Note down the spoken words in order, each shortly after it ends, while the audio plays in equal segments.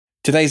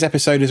Today's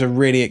episode is a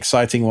really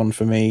exciting one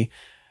for me.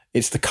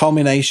 It's the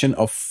culmination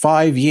of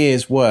 5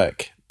 years'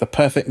 work. The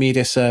Perfect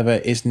Media Server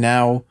is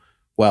now,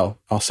 well,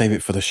 I'll save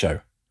it for the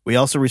show. We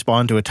also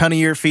respond to a ton of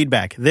your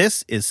feedback.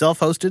 This is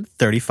Self-Hosted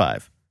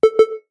 35.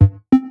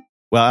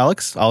 Well,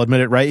 Alex, I'll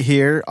admit it right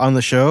here on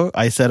the show.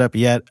 I set up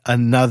yet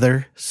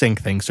another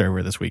SyncThing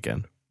server this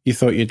weekend. You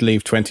thought you'd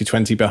leave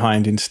 2020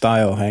 behind in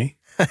style, hey?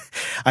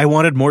 I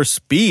wanted more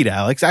speed,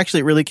 Alex. Actually,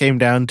 it really came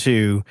down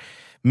to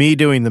me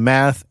doing the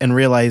math and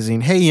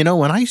realizing, hey, you know,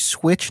 when I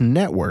switch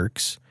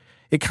networks,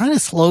 it kind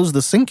of slows the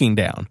syncing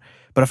down.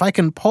 But if I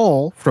can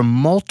pull from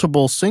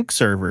multiple sync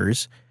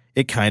servers,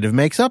 it kind of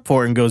makes up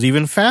for it and goes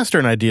even faster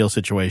in ideal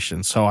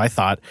situations. So I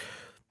thought,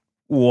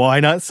 why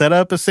not set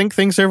up a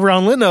SyncThing server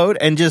on Linode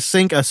and just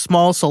sync a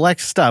small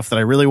select stuff that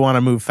I really want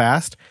to move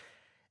fast?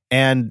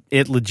 And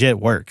it legit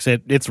works.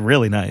 It's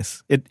really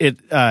nice.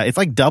 It's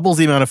like doubles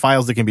the amount of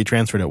files that can be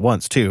transferred at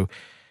once, too,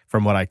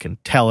 from what I can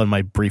tell in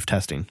my brief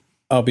testing.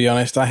 I'll be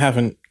honest, I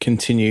haven't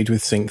continued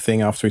with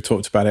SyncThing after we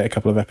talked about it a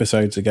couple of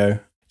episodes ago.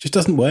 It just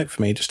doesn't work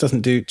for me. It just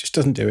doesn't do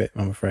it,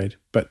 I'm afraid.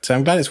 But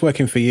I'm glad it's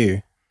working for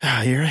you.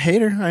 You're a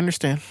hater. I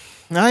understand.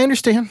 I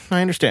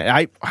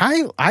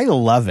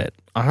love it.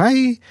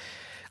 I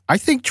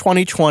think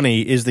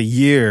 2020 is the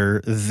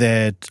year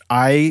that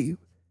I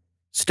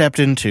stepped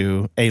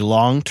into a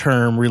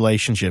long-term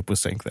relationship with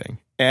SyncThing.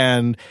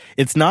 And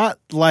it's not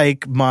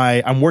like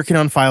I'm working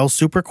on files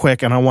super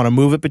quick and I want to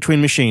move it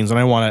between machines and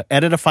I want to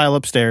edit a file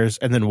upstairs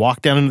and then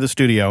walk down into the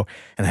studio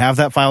and have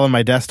that file on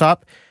my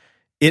desktop.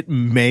 It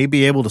may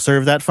be able to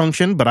serve that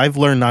function, but I've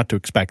learned not to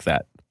expect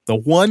that. The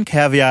one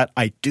caveat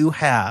I do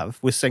have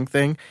with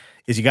SyncThing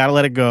is you got to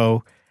let it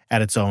go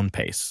at its own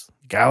pace.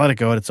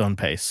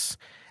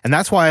 And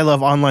that's why I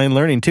love online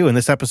learning too. And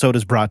this episode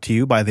is brought to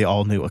you by the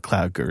all-new A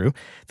Cloud Guru,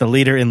 the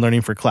leader in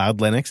learning for cloud,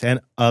 Linux, and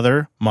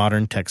other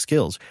modern tech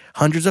skills.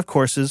 Hundreds of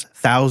courses,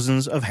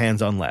 thousands of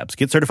hands-on labs.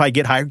 Get certified,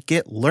 get hired,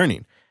 get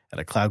learning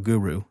at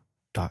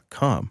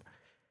acloudguru.com.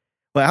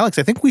 Well, Alex,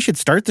 I think we should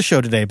start the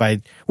show today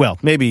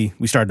maybe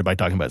we started by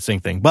talking about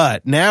SyncThing,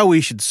 but now we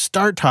should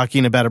start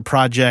talking about a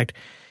project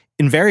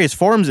in various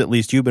forms, at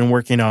least, you've been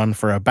working on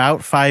for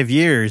about 5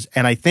 years.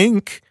 And I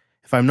think,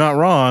 if I'm not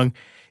wrong,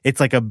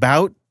 it's like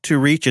about to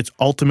reach its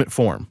ultimate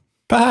form.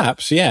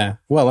 Perhaps, yeah.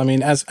 Well, I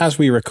mean, as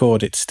we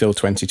record, it's still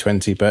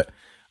 2020, but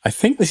I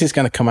think this is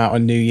going to come out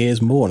on New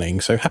Year's morning.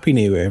 So happy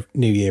New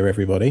Year,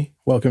 everybody.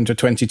 Welcome to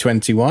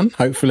 2021.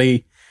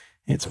 Hopefully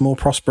it's more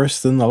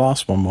prosperous than the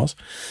last one was.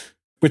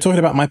 We're talking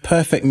about my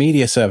Perfect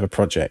Media Server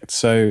project.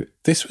 So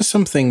this was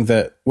something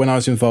that when I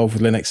was involved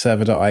with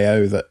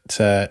linuxserver.io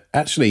that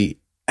actually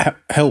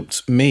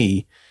helped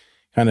me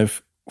kind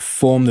of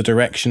form the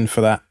direction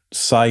for that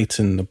site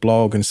and the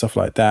blog and stuff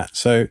like that.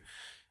 So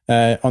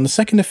on the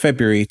 2nd of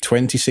February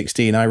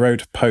 2016, I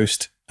wrote a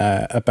post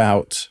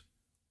about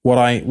what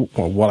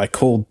I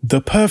called the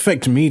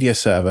Perfect Media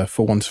Server,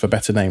 for want of a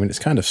better name, and it's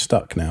kind of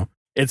stuck now.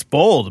 It's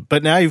bold,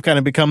 but now you've kind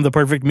of become the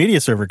Perfect Media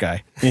Server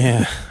guy.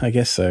 Yeah, I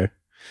guess so.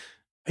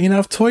 You know,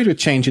 I've toyed with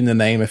changing the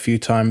name a few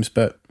times,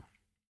 but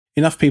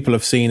enough people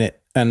have seen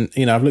it, and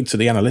you know, I've looked at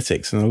the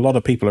analytics, and a lot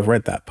of people have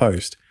read that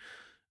post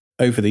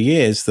over the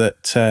years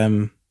that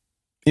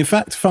in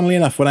fact, funnily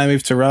enough, when I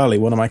moved to Raleigh,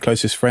 one of my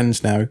closest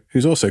friends now,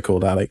 who's also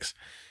called Alex,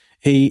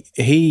 he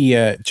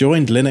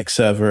joined Linux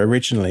Server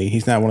originally.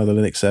 He's now one of the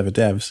Linux Server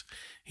devs.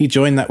 He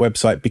joined that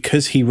website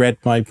because he read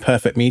my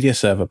Perfect Media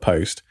Server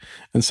post.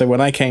 And so when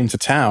I came to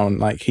town,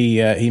 like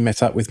he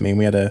met up with me and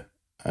we had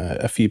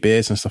a few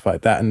beers and stuff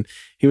like that. And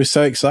he was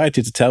so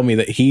excited to tell me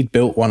that he'd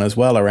built one as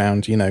well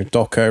around, you know,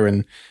 Docker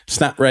and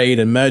SnapRaid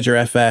and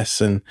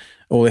MergerFS and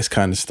all this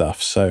kind of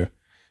stuff. So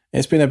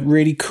it's been a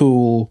really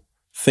cool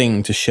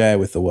thing to share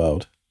with the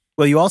world.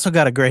 Well, you also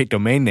got a great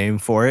domain name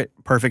for it,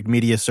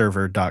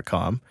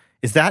 perfectmediaserver.com.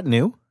 Is that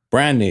new?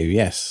 Brand new,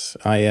 yes.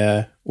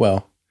 When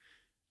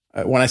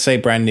I say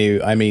brand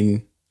new, I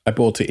mean I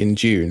bought it in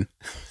June.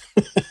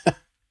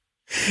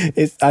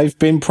 I've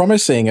been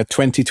promising a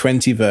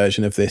 2020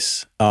 version of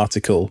this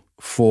article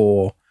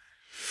for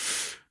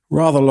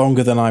rather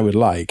longer than I would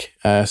like.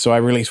 So I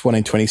released one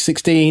in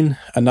 2016,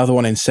 another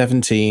one in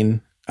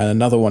 17, and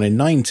another one in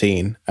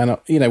 19. And,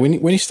 you know,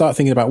 when you start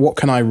thinking about what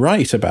can I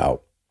write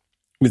about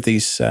with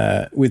these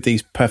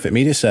Perfect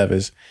Media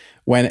Servers,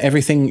 when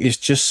everything is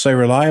just so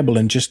reliable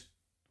and just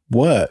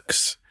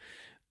works,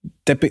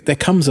 there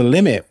comes a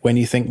limit when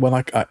you think, well,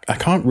 I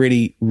can't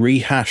really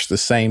rehash the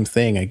same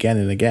thing again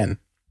and again.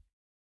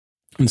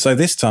 And so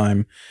this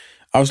time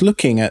I was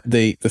looking at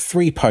the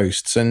 3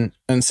 posts, and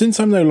since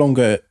I'm no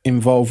longer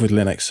involved with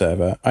Linux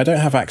Server, I don't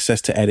have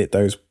access to edit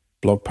those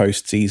blog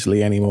posts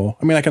easily anymore.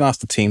 I mean, I can ask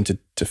the team to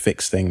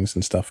fix things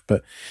and stuff,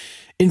 but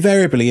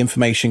invariably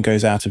information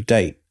goes out of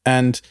date.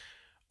 And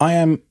I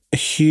am a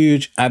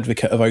huge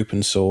advocate of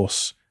open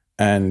source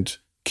and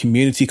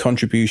community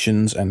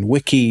contributions and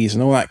wikis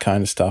and all that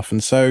kind of stuff.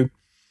 And so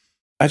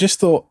I just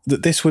thought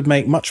that this would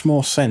make much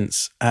more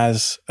sense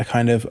as a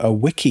kind of a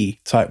wiki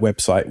type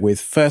website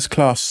with first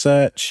class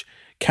search,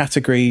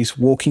 categories,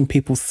 walking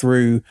people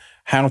through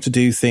how to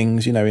do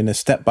things, you know, in a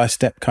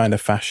step-by-step kind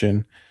of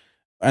fashion.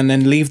 and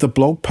then leave the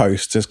blog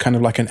posts as kind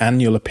of like an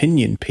annual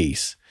opinion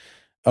piece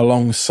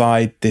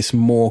alongside this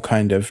more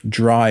kind of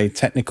dry,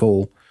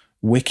 technical,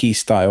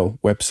 wiki-style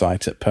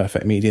website at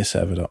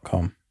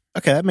perfectmediaserver.com.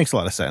 Okay, that makes a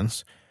lot of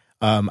sense.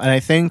 And I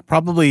think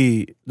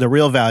probably the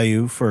real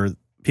value for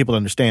people to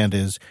understand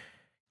is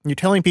you're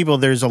telling people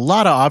there's a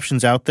lot of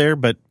options out there,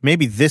 but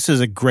maybe this is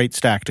a great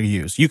stack to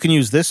use. You can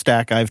use this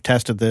stack. I've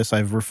tested this.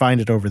 I've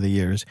refined it over the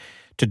years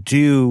to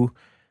do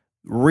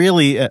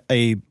really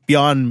a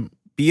beyond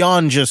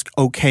just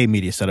okay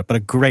media setup, but a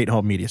great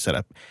home media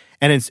setup.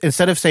 And it's,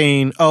 instead of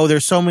saying, oh,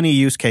 there's so many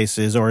use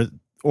cases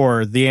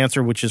or the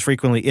answer, which is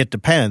frequently it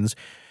depends,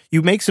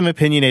 you make some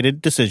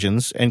opinionated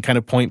decisions and kind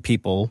of point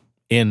people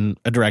in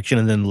a direction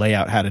and then lay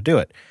out how to do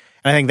it.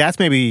 And I think that's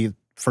maybe,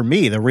 for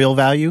me, the real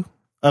value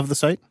of the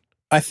site.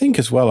 I think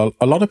as well,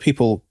 a lot of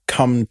people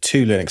come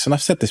to Linux, and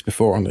I've said this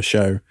before on the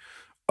show,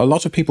 a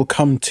lot of people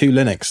come to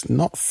Linux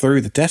not through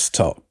the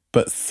desktop,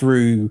 but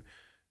through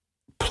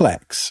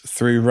Plex,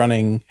 through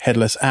running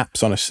headless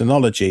apps on a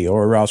Synology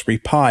or a Raspberry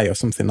Pi or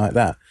something like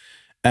that.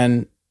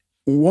 And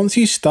once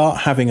you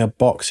start having a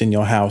box in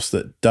your house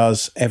that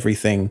does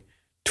everything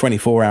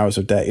 24 hours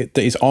a day,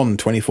 that is on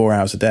 24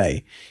 hours a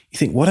day, you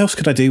think, what else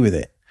could I do with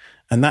it?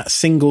 And that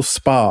single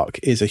spark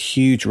is a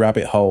huge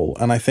rabbit hole.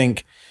 And I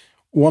think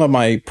one of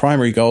my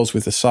primary goals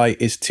with the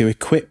site is to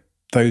equip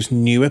those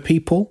newer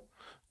people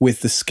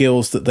with the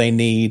skills that they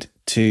need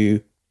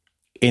to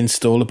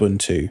install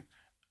Ubuntu,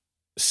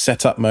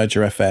 set up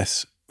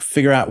MergerFS,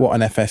 figure out what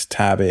an FS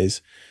tab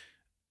is,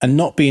 and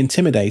not be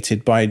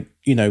intimidated by,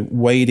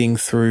 wading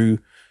through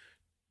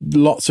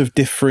lots of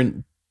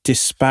different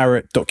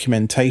disparate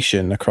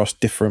documentation across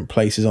different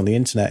places on the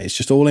internet. It's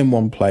just all in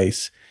one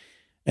place.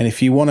 And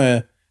if you want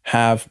to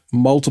have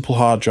multiple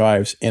hard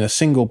drives in a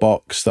single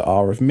box that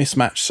are of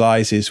mismatched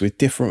sizes with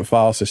different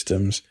file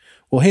systems,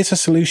 well, here's a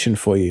solution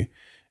for you.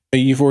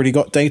 You've already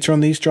got data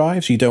on these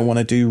drives. You don't want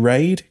to do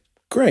RAID?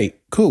 Great,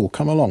 cool.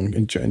 Come along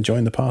and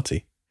join the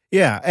party.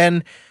 Yeah,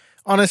 and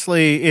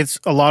honestly, it's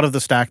a lot of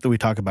the stack that we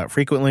talk about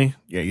frequently.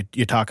 Yeah,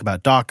 you talk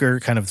about Docker,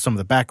 kind of some of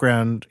the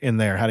background in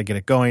there, how to get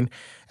it going,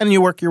 and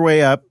you work your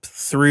way up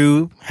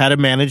through how to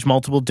manage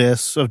multiple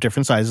disks of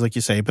different sizes, like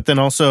you say, but then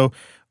also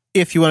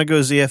if you want to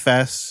go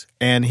ZFS,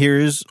 and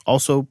here's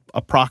also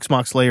a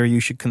Proxmox layer you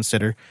should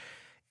consider.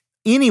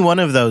 Any one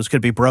of those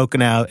could be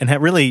broken out and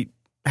really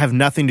have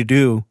nothing to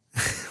do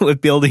with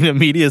building a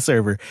media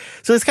server.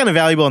 So it's kind of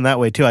valuable in that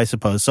way too, I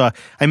suppose. So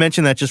I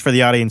mentioned that just for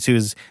the audience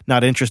who's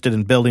not interested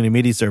in building a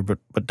media server,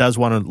 but does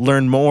want to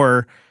learn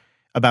more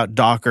about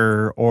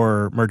Docker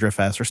or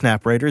MergerFS or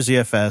SnapRaid or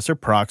ZFS or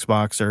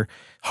Proxmox or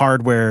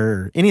hardware,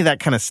 or any of that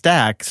kind of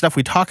stuff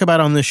we talk about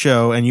on this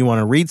show, and you want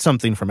to read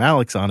something from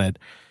Alex on it,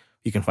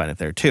 you can find it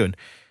there too. And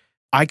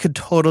I could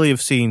totally have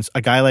seen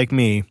a guy like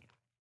me,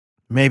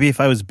 maybe if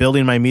I was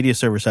building my media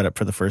server setup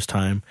for the first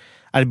time,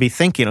 I'd be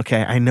thinking,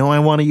 okay, I know I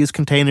want to use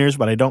containers,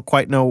 but I don't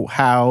quite know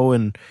how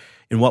and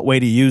in what way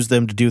to use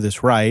them to do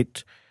this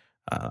right.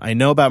 I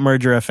know about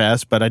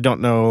MergerFS, but I don't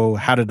know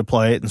how to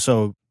deploy it. And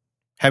so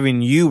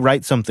having you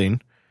write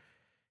something,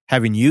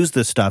 having used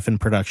this stuff in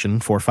production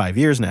for 5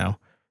 years now,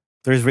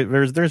 there's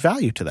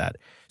value to that.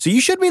 So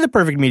you should be the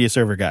perfect media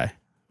server guy.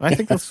 I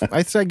think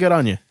I say good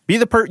on you. Be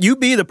the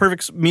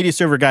perfect media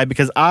server guy,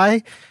 because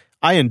I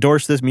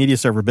endorse this media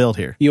server build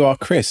here. You are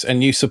Chris,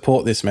 and you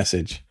support this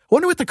message. I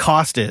wonder what the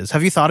cost is.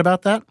 Have you thought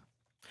about that?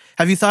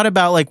 Have you thought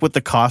about what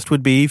the cost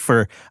would be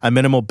for a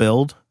minimal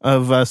build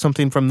of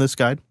something from this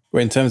guide?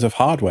 Well, in terms of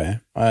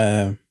hardware,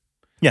 yeah,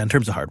 in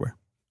terms of hardware,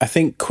 I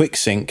think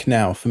QuickSync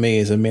now for me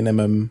is a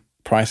minimum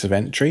price of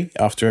entry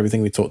after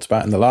everything we talked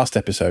about in the last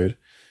episode.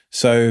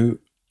 So,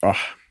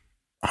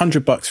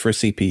 $100 for a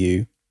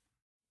CPU.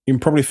 You can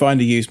probably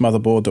find a used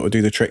motherboard that will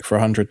do the trick for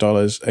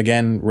 $100.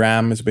 Again,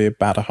 RAM is be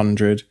about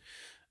 $100.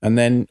 And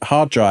then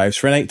hard drives,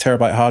 for an 8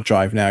 terabyte hard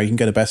drive now, you can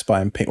go to Best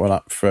Buy and pick one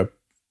up for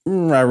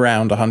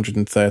around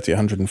 130,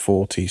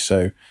 140.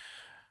 So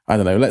I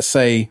don't know, let's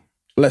say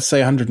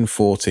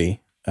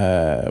 140.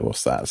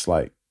 What's that? It's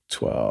like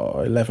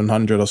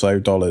 $1,100 or so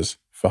dollars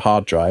for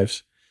hard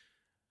drives.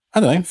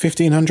 I don't know,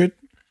 $1,500.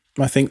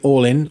 I think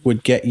all in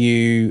would get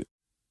you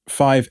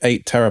 5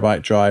 8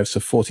 terabyte drives, so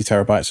 40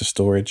 terabytes of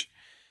storage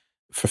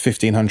for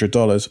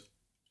 $1,500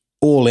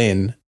 all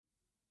in,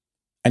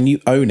 and you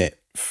own it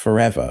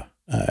forever.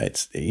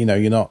 It's,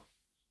 you're not,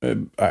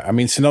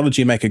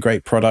 Synology make a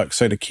great product,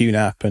 so do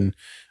QNAP, and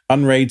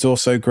Unraid's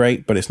also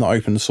great, but it's not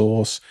open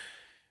source.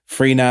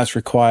 FreeNAS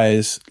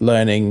requires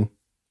learning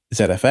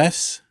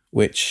ZFS,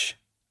 which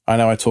I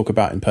know I talk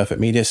about in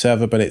Perfect Media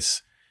Server, but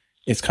it's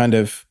kind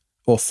of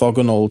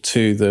orthogonal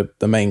to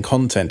the main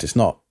content. It's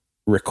not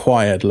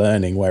required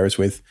learning, whereas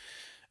with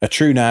a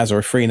TrueNAS or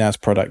a FreeNAS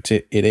product,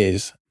 it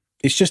is.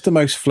 It's just the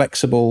most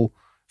flexible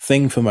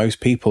thing for most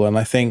people. And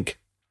I think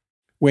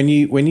when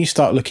you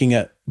start looking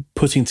at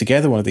putting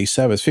together one of these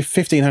servers,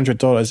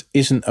 $1,500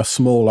 isn't a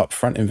small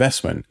upfront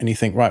investment. And you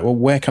think, right, well,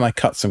 where can I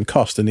cut some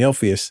cost? And the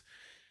obvious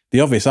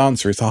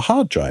answer is the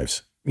hard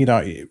drives.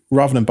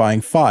 Rather than buying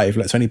 5,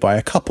 let's only buy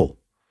a couple,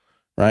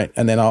 right?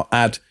 And then I'll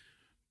add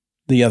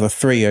the other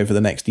 3 over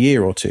the next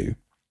year or two.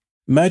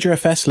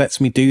 MergerFS lets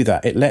me do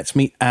that. It lets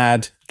me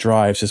add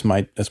drives as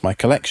my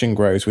collection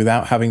grows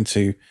without having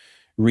to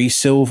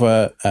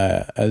resilver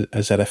a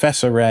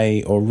ZFS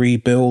array or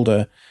rebuild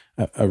a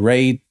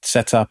RAID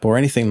setup or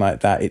anything like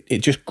that. It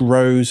just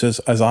grows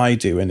as I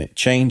do, and it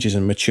changes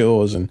and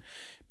matures. And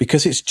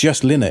because it's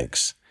just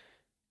Linux,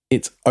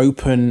 it's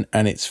open,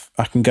 and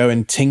I can go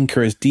and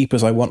tinker as deep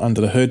as I want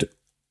under the hood.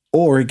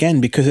 Or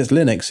again, because it's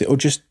Linux, it'll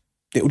just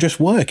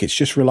work. It's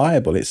just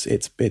reliable.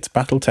 It's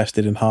battle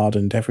tested and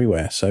hardened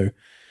everywhere. So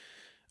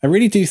I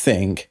really do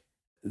think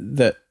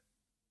that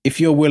if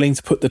you're willing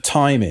to put the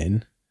time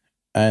in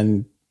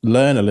and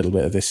learn a little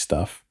bit of this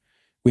stuff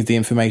with the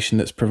information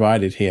that's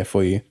provided here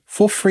for you,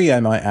 for free, I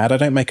might add. I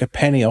don't make a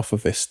penny off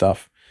of this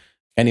stuff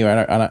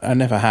anyway, and I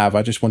never have.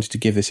 I just wanted to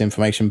give this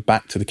information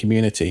back to the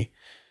community.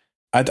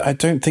 I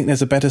don't think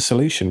there's a better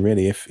solution,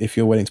 really, if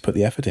you're willing to put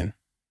the effort in.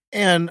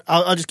 And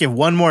I'll just give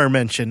one more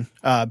mention,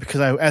 because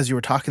as you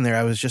were talking there,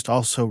 I was just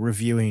also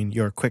reviewing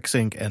your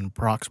QuickSync and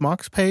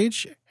Proxmox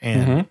page,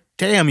 and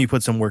damn, you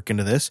put some work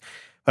into this.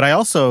 But I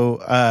also,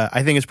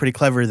 I think it's pretty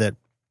clever that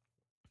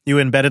you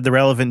embedded the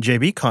relevant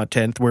JB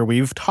content where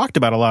we've talked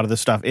about a lot of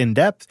this stuff in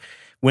depth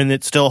when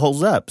it still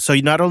holds up. So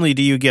not only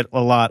do you get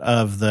a lot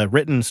of the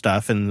written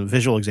stuff and the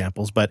visual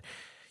examples, but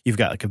you've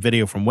got like a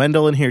video from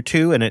Wendell in here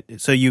too. And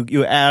so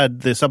you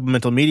add the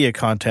supplemental media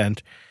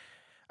content.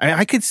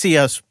 I could see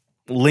us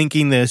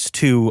linking this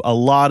to a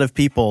lot of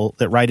people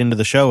that write into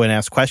the show and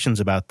ask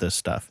questions about this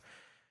stuff.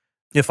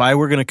 If I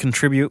were going to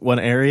contribute one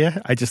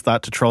area, I just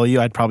thought to troll you,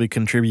 I'd probably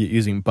contribute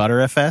using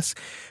ButterFS,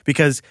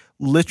 because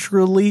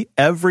literally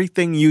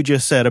everything you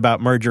just said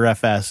about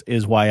MergerFS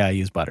is why I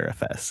use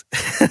ButterFS.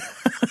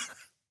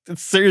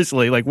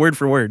 Seriously, like word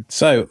for word.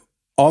 So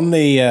on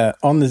the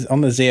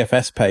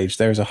ZFS page,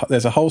 there's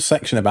a whole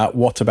section about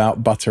what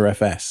about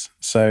ButterFS.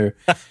 So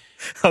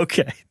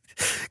okay.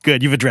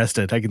 Good, you've addressed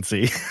it, I can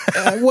see.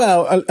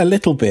 Well, a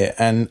little bit.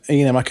 And,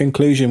 my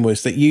conclusion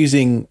was that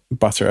using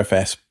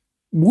ButterFS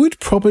would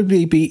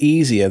probably be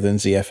easier than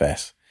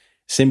ZFS,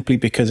 simply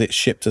because it's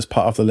shipped as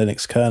part of the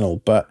Linux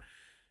kernel. But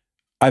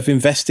I've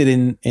invested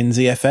in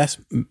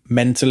ZFS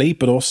mentally,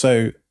 but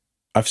also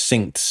I've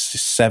synced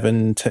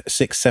 7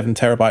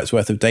 terabytes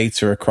worth of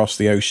data across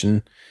the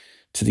ocean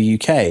to the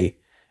UK.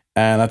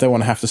 And I don't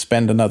want to have to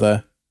spend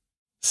another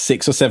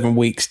 6 or 7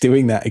 weeks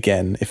doing that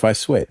again if I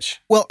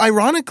switch. Well,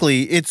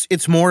 ironically,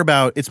 it's more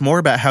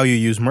about how you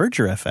use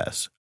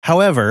MergerFS.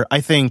 However,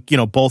 I think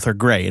both are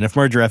great, and if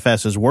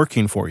MergerFS is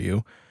working for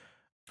you,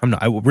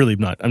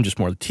 I'm just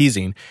more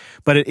teasing.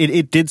 But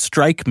it did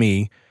strike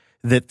me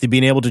that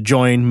being able to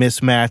join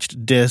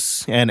mismatched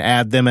disks and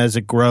add them as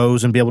it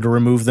grows and be able to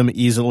remove them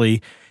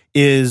easily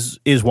is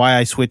why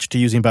I switched to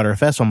using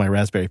ButterFS on my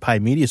Raspberry Pi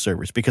media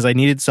servers, because I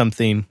needed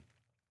something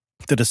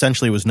that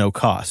essentially was no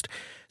cost.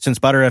 Since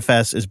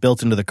ButterFS is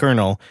built into the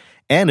kernel,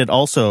 and it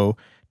also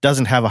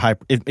doesn't have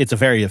it's a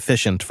very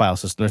efficient file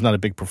system. There's not a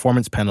big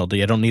performance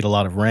penalty. I don't need a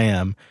lot of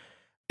RAM.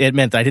 It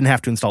meant that I didn't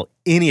have to install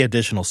any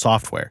additional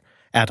software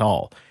at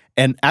all.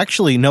 And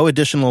actually no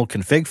additional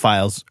config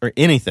files or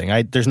anything.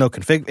 There's no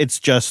config.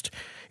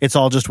 It's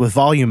all just with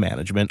volume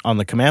management on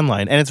the command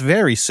line. And it's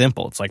very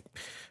simple. It's like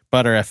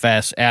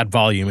ButterFS, add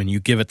volume, and you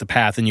give it the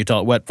path and you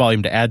tell it what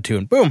volume to add to,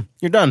 and boom,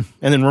 you're done.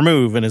 And then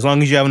remove. And as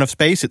long as you have enough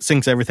space, it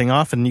syncs everything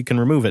off and you can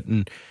remove it.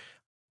 And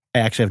I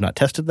actually have not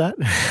tested that.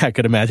 I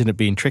could imagine it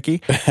being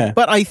tricky.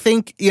 But I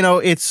think,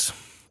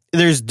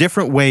 there's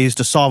different ways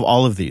to solve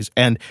all of these.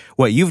 And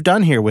what you've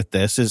done here with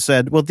this is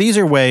said, well, these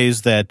are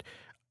ways that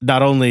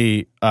not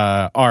only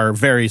are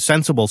very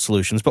sensible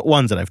solutions, but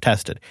ones that I've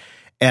tested.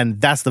 And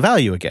that's the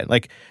value again.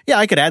 Like, yeah,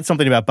 I could add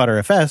something about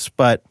ButterFS,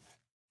 but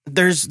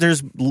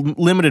there's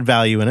limited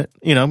value in it.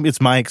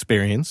 It's my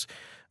experience.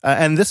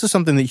 And this is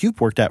something that you've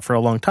worked at for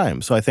a long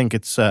time. So I think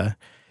it's...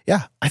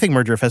 I think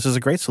MergerFS is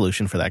a great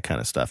solution for that kind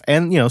of stuff.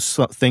 And,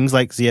 things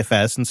like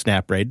ZFS and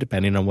SnapRAID,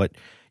 depending on what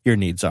your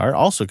needs are,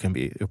 also can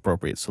be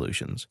appropriate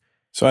solutions.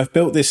 So I've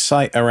built this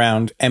site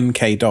around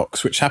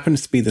MKDocs, which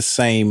happens to be the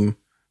same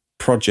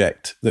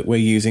project that we're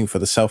using for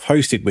the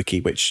self-hosted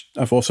wiki, which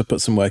I've also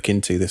put some work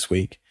into this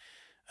week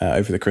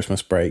over the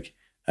Christmas break.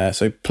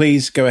 So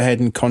please go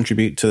ahead and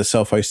contribute to the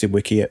self-hosted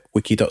wiki at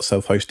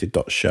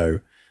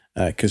wiki.selfhosted.show,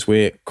 because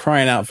we're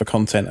crying out for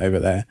content over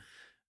there.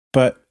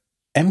 But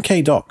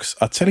MKDocs,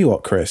 I'll tell you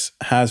what, Chris,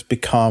 has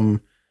become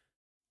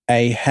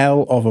a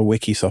hell of a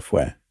wiki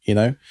software,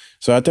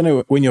 So I don't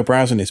know when you're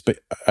browsing this, but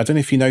I don't know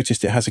if you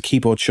noticed it has a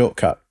keyboard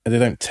shortcut. They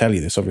don't tell you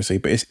this, obviously,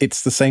 but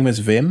it's the same as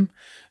Vim.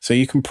 So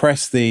you can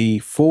press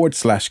the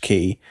 /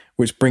 key,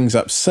 which brings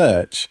up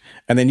search,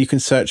 and then you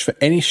can search for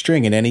any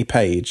string in any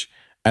page,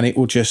 and it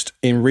will just,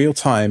 in real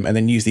time, and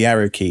then use the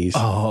arrow keys.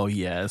 Oh,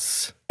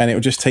 yes. And it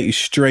will just take you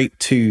straight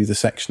to the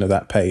section of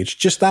that page.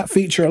 Just that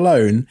feature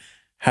alone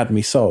had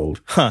me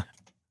sold. Huh.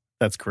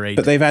 That's great.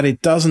 But they've added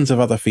dozens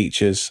of other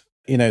features,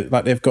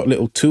 like they've got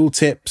little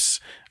tooltips,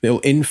 little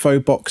info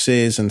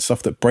boxes and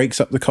stuff that breaks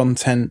up the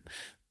content.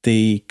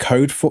 The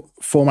code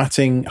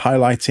formatting,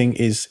 highlighting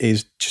is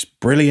just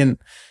brilliant.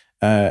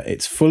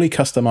 It's fully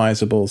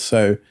customizable.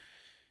 So,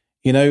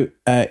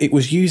 It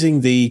was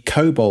using the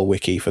COBOL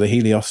wiki for the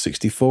Helios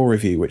 64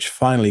 review, which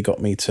finally got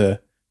me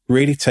to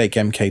really take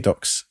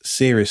MKDocs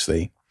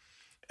seriously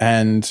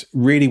and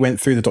really went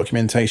through the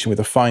documentation with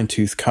a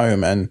fine-tooth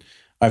comb. And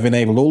I've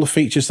enabled all the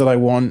features that I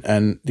want.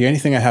 And the only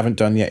thing I haven't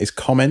done yet is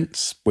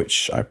comments,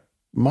 which I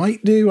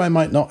might do, I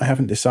might not, I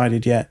haven't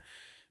decided yet.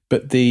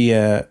 But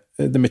the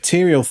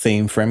material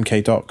theme for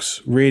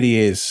MKDocs really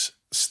is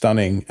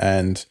stunning.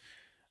 And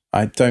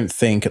I don't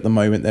think at the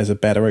moment there's a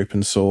better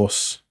open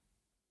source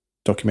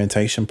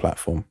documentation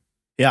platform.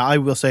 Yeah, I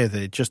will say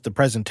that just the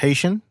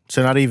presentation,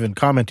 so not even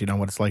commenting on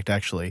what it's like to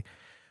actually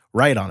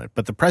write on it,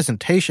 but the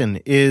presentation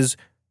is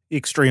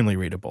extremely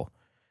readable.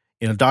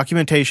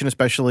 Documentation,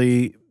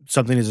 especially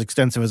something as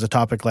extensive as a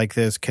topic like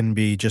this, can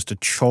be just a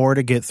chore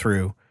to get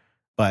through.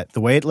 But the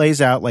way it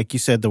lays out, like you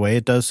said, the way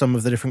it does some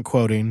of the different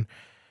quoting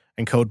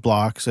and code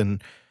blocks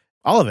and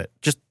all of it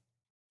is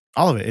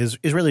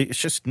really,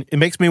 it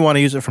makes me want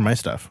to use it for my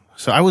stuff.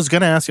 So I was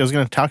going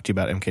to talk to you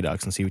about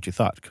MKDocs and see what you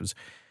thought, because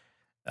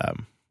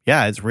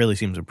it really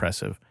seems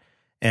impressive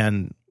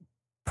and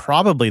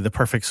probably the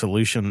perfect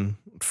solution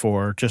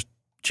for just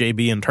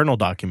JB internal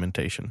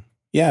documentation.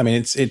 Yeah, I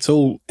mean,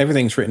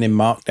 everything's written in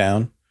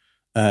Markdown.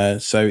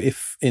 So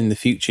if in the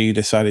future you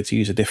decided to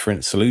use a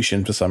different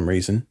solution for some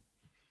reason,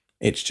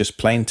 it's just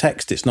plain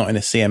text. It's not in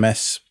a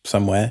CMS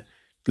somewhere.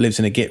 It lives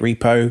in a Git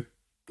repo.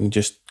 You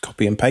just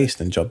copy and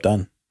paste and job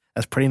done.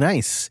 That's pretty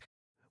nice.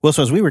 Well,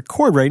 so as we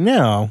record right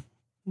now,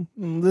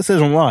 this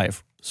isn't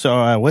live.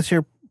 So what's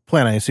your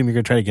plan? I assume you're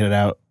going to try to get it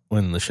out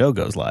when the show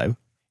goes live.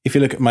 If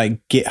you look at my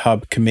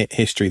GitHub commit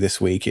history this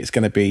week, it's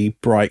going to be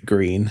bright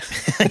green.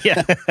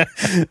 Yeah.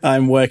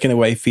 I'm working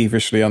away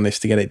feverishly on this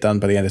to get it done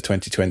by the end of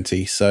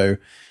 2020. So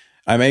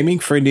I'm aiming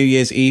for a New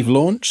Year's Eve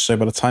launch. So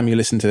by the time you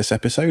listen to this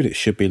episode, it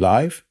should be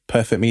live.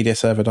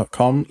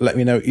 perfectmediaserver.com. Let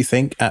me know what you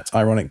think at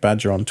Ironic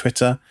Badger on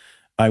Twitter.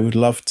 I would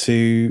love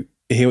to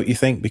hear what you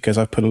think, because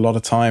I've put a lot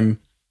of time,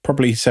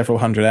 probably several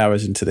hundred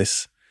hours into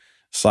this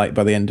site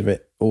by the end of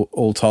it,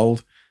 all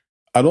told.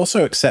 I'd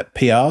also accept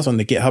PRs on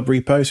the GitHub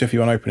repo. So if you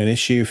want to open an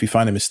issue, if you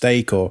find a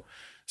mistake or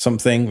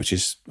something, which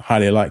is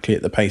highly likely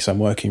at the pace I'm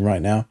working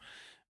right now,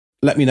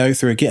 let me know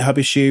through a GitHub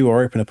issue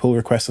or open a pull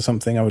request or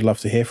something. I would love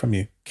to hear from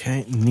you.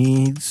 Okay,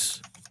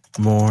 needs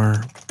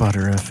more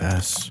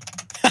Btrfs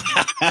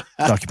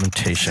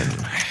documentation.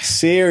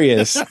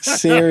 Seriously.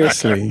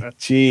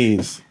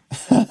 Jeez.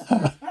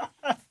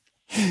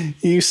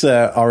 You,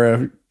 sir, are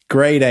a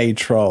grade A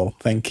troll.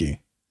 Thank you.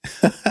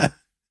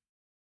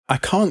 I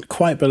can't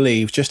quite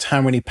believe just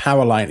how many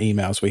Powerline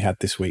emails we had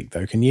this week,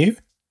 though. Can you?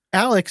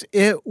 Alex,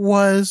 it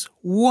was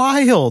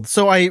wild.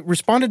 So I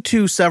responded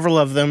to several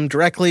of them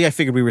directly. I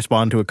figured we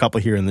respond to a couple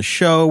here in the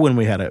show when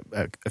we had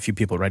a few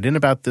people write in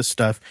about this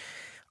stuff.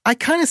 I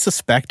kind of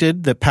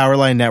suspected that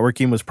Powerline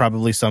networking was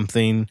probably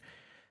something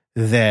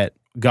that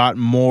got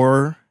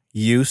more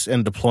use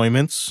and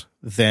deployments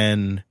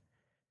than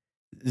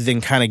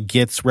kind of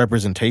gets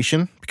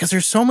representation, because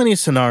there's so many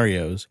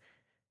scenarios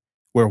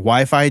where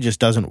Wi-Fi just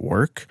doesn't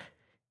work,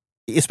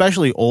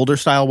 especially older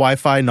style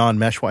Wi-Fi,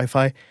 non-mesh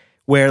Wi-Fi,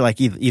 where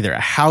like either a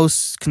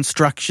house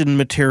construction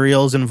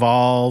materials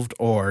involved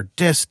or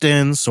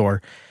distance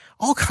or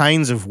all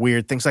kinds of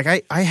weird things.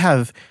 Like I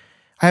have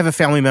a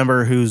family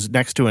member who's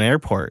next to an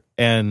airport,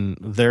 and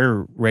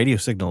their radio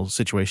signal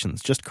situation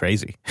is just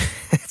crazy.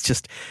 It's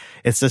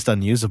just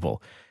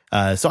unusable.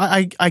 So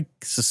I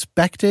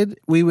suspected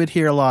we would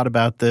hear a lot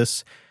about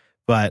this,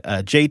 but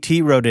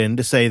JT wrote in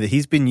to say that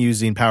he's been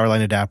using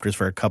Powerline adapters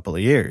for a couple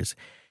of years.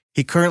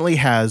 He currently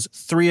has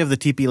 3 of the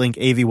TP-Link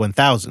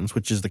AV1000s,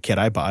 which is the kit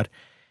I bought,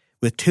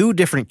 with 2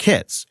 different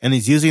kits, and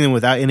he's using them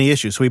without any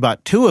issues. So he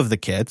bought 2 of the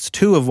kits,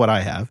 2 of what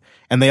I have,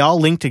 and they all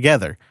link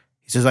together.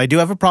 He says, I do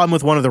have a problem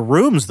with one of the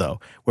rooms,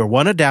 though, where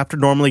one adapter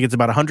normally gets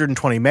about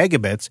 120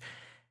 megabits,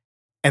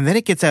 and then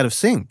it gets out of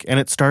sync, and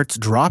it starts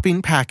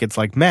dropping packets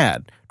like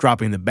mad,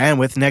 dropping the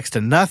bandwidth next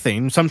to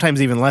nothing, sometimes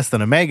even less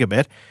than a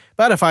megabit.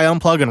 But if I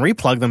unplug and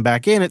replug them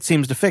back in, it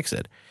seems to fix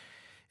it.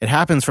 It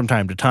happens from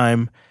time to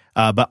time.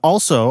 But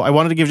also, I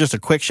wanted to give just a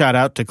quick shout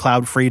out to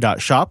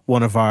cloudfree.shop,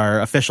 one of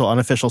our official,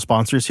 unofficial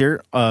sponsors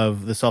here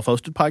of the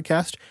Self-Hosted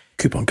podcast.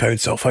 Coupon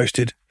code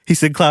self-hosted. He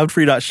said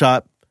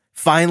cloudfree.shop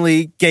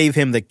finally gave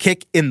him the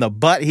kick in the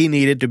butt he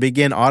needed to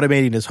begin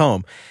automating his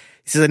home.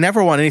 He says, I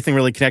never want anything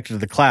really connected to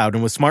the cloud,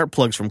 and with smart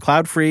plugs from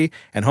Cloudfree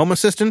and Home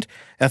Assistant,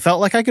 I felt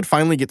like I could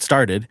finally get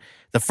started.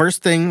 The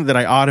first thing that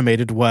I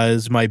automated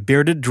was my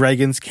bearded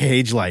dragon's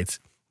cage lights.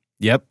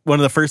 Yep, one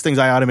of the first things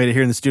I automated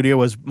here in the studio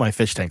was my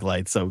fish tank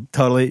lights, so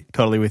totally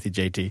with you,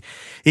 JT.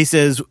 He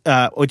says,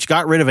 which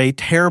got rid of a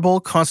terrible,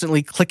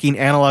 constantly clicking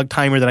analog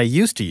timer that I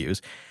used to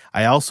use.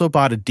 I also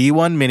bought a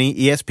D1 Mini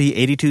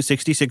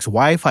ESP8266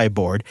 Wi-Fi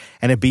board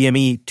and a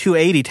BME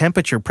 280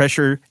 temperature,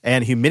 pressure,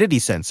 and humidity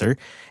sensor,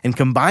 and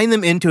combined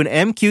them into an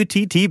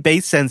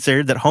MQTT-based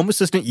sensor that Home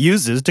Assistant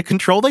uses to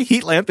control the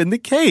heat lamp in the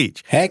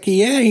cage. Heck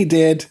yeah, he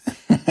did.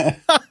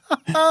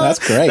 That's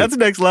great. That's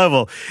next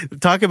level.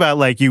 Talk about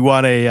like you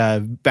want a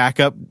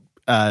backup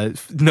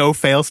no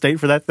fail state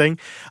for that thing.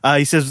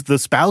 He says the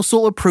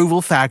spousal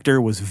approval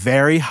factor was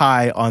very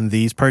high on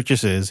these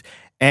purchases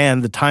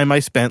and the time I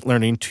spent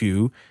learning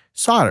to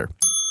solder.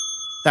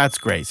 That's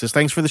great. Says,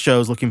 thanks for the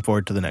shows. Looking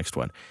forward to the next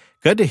one.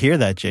 Good to hear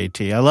that,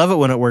 JT. I love it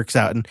when it works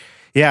out. And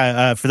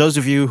yeah, for those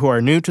of you who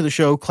are new to the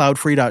show,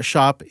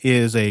 cloudfree.shop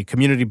is a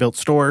community-built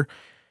store,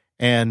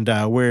 and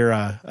we're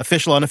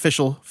official,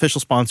 unofficial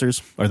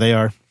sponsors, or they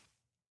are.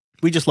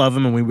 We just love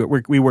them, and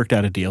we worked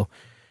out a deal.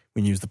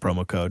 We use the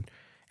promo code.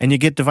 And you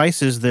get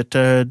devices that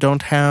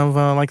don't have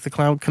like the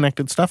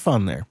cloud-connected stuff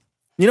on there.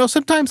 You know,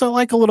 sometimes I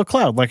like a little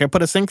cloud. Like I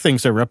put a SyncThing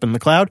server up in the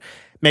cloud,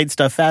 made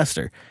stuff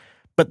faster.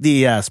 But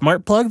the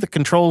smart plug that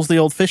controls the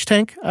old fish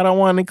tank, I don't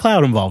want any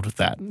cloud involved with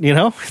that. You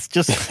know, it's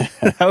just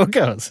how it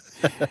goes.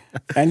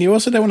 And you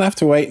also don't want to have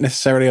to wait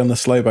necessarily on the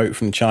slow boat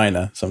from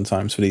China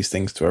sometimes for these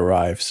things to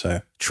arrive.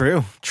 So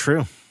True.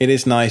 It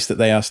is nice that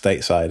they are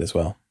stateside as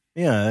well.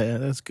 Yeah,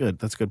 that's good.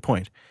 That's a good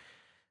point.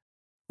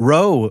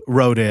 Ro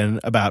wrote in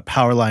about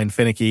Powerline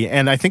Finicky,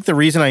 and I think the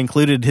reason I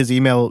included his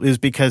email is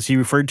because he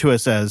referred to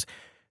us as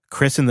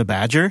Chris and the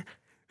Badger,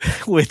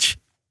 which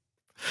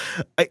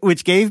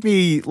gave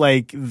me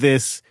like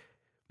this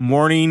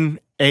morning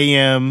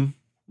AM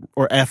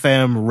or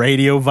FM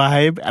radio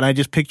vibe, and I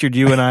just pictured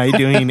you and I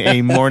doing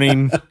a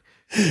morning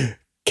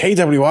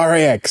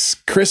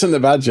KWRAX, Chris and the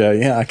Badger.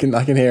 Yeah, I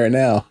can hear it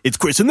now. It's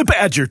Chris and the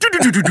Badger.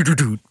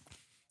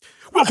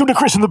 Welcome to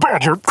Chris and the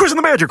Badger. Chris and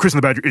the Badger. Chris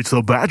and the Badger. It's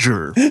the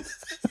Badger.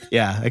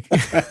 Yeah, I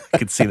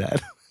could see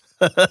that.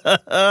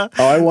 Oh,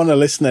 I want a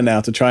listener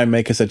now to try and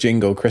make us a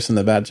jingle, Chris and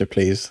the Badger,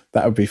 please.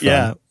 That would be fun.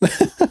 Yeah.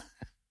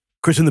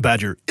 Chris and the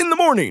Badger in the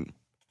morning.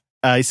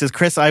 He says,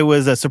 Chris, I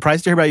was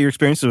surprised to hear about your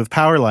experiences with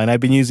Powerline. I've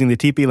been using the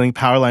TP-Link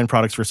Powerline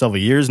products for several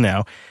years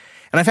now,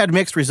 and I've had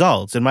mixed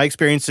results. In my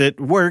experience, it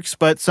works,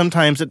 but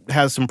sometimes it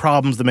has some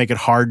problems that make it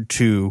hard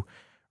to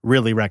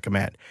really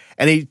recommend.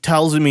 And he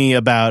tells me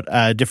about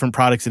different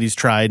products that he's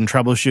tried and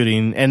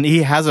troubleshooting, and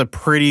he has a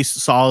pretty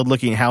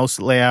solid-looking house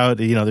layout.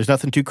 You know, there's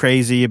nothing too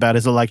crazy about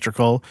his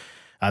electrical.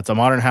 It's a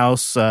modern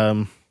house,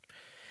 and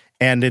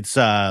it's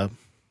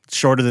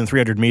shorter than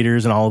 300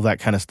 meters and all of that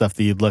kind of stuff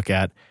that you'd look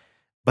at.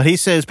 But he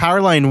says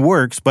Powerline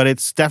works, but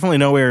it's definitely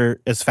nowhere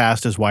as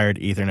fast as wired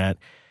Ethernet.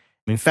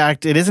 In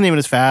fact, it isn't even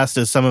as fast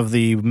as some of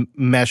the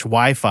mesh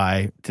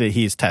Wi-Fi that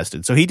he's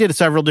tested. So he did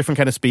several different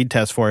kind of speed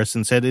tests for us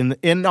and said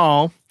in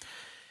all,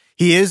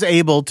 he is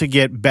able to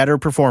get better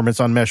performance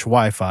on mesh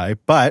Wi-Fi,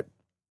 but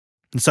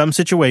in some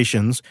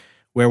situations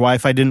where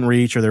Wi-Fi didn't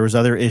reach or there was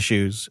other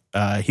issues,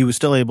 he was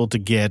still able to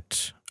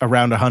get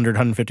around 100,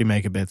 150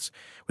 megabits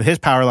with his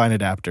Powerline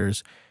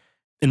adapters.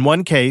 In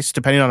one case,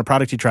 depending on a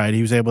product he tried,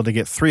 he was able to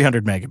get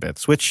 300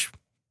 megabits, which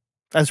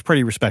that's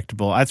pretty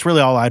respectable. That's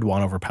really all I'd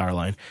want over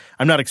Powerline.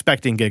 I'm not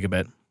expecting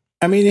gigabit.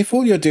 I mean, if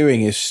all you're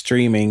doing is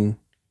streaming,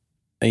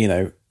 you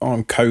know,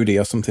 on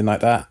Kodi or something like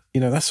that, you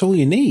know, that's all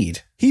you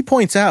need. He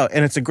points out,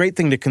 and it's a great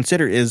thing to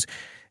consider, is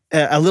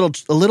a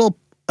little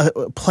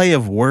play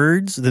of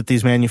words that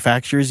these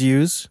manufacturers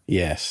use.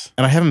 Yes.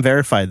 And I haven't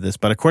verified this,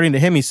 but according to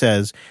him, he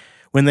says,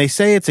 when they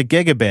say it's a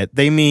gigabit,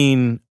 they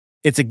mean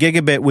it's a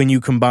gigabit when you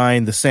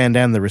combine the send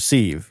and the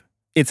receive.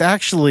 It's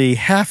actually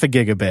half a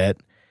gigabit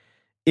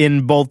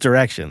in both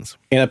directions.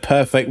 In a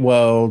perfect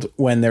world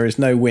when there is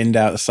no wind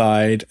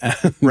outside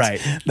and right.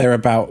 They're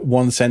about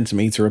 1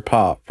 centimeter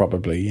apart,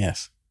 probably,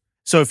 yes.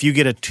 So if you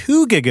get a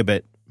 2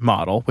 gigabit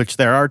model, which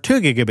there are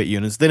 2 gigabit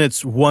units, then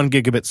it's 1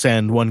 gigabit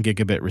send, 1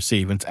 gigabit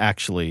receive. And it's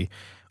actually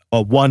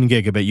a 1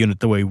 gigabit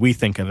unit the way we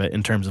think of it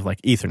in terms of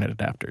like Ethernet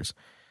adapters.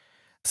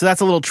 So that's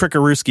a little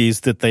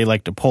trickarooskies that they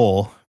like to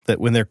pull, that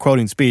when they're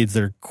quoting speeds,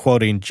 they're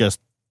quoting just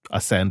a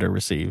send or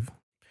receive.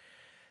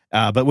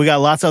 But we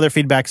got lots of other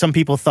feedback. Some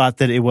people thought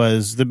that it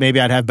was that maybe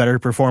I'd have better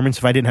performance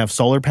if I didn't have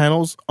solar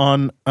panels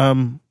on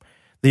the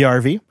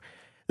RV,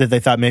 that they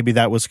thought maybe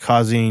that was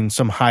causing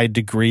some high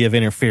degree of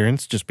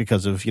interference just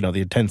because of, you know,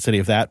 the intensity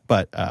of that.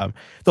 But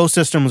those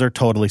systems are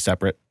totally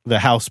separate. The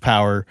house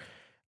power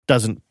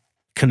doesn't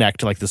connect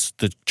to like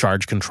the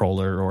charge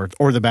controller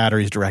or the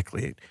batteries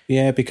directly.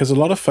 Yeah, because a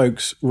lot of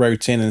folks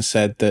wrote in and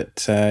said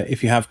that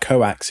if you have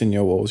coax in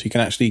your walls, you can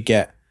actually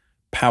get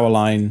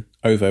Powerline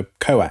over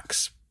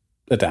coax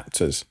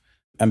adapters.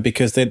 And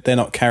because they're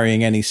not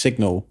carrying any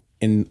signal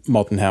in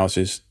modern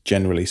houses,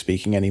 generally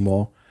speaking,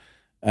 anymore,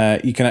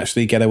 you can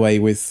actually get away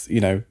with,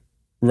 you know,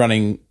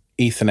 running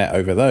Ethernet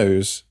over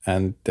those,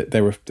 and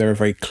they're a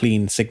very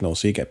clean signal,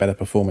 so you get better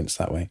performance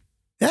that way.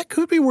 That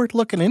could be worth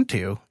looking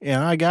into.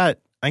 Yeah, I got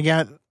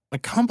a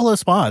couple of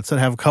spots that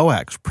have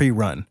coax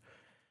pre-run.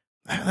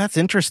 That's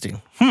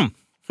interesting. I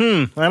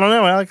don't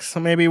know, Alex.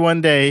 Maybe one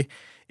day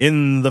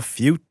in the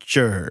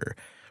future.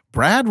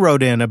 Brad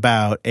wrote in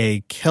about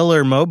a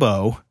killer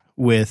Mobo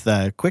with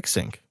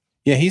QuickSync.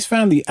 Yeah, he's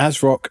found the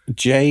ASRock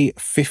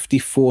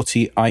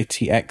J5040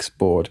 ITX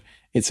board.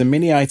 It's a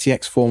mini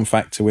ITX form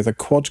factor with a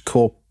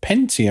quad-core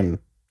Pentium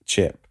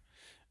chip,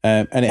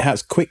 and it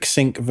has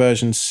QuickSync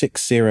version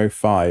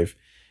 605.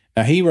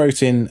 Now, he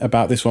wrote in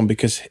about this one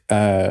because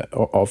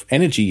of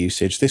energy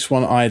usage. This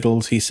one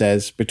idles, he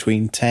says,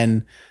 between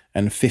 10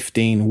 and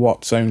 15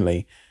 watts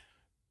only.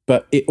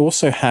 But it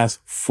also has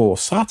 4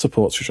 SATA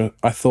ports, which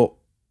I thought,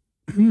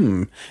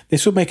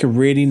 this would make a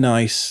really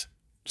nice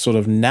sort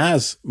of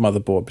NAS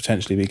motherboard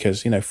potentially,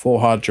 because,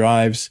 4 hard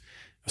drives,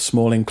 a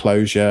small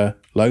enclosure,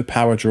 low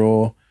power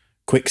draw,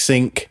 quick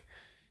sync.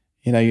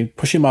 You're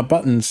pushing my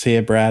buttons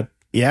here, Brad.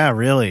 Yeah,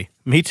 really.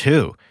 Me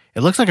too.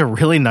 It looks like a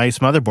really nice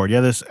motherboard. Yeah,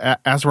 this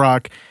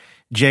ASRock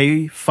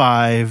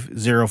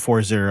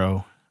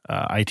J5040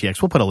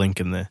 ITX. We'll put a link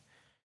in the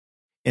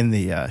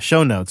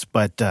show notes.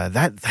 But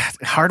that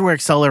hardware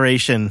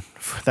acceleration,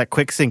 that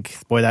quick sync,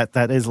 boy,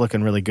 that is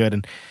looking really good.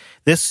 And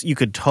this you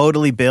could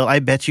totally build. I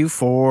bet you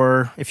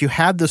if you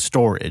had the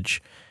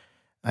storage,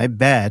 I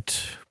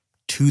bet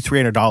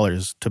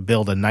 $200-$300 to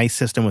build a nice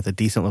system with a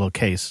decent little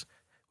case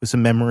with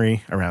some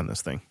memory around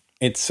this thing.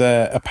 It's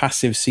a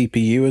passive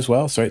CPU as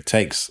well, so it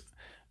takes.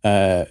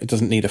 It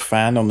doesn't need a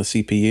fan on the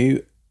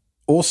CPU.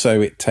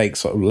 Also, it takes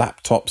sort of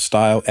laptop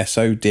style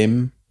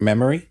SO-DIMM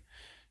memory.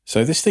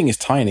 So this thing is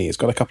tiny. It's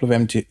got a couple of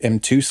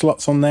M2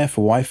 slots on there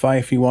for Wi-Fi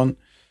if you want.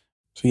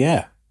 So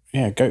yeah,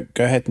 go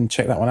ahead and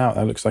check that one out.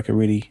 That looks like a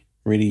really,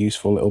 really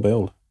useful little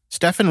build.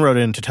 Stefan wrote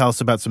in to tell us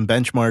about some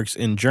benchmarks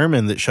in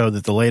German that show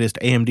that the latest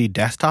AMD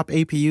desktop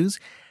APUs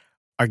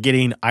are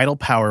getting idle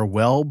power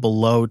well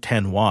below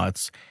 10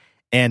 watts,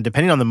 and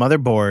depending on the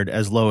motherboard,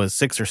 as low as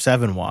 6 or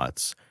 7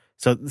 watts.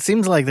 So it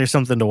seems like there's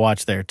something to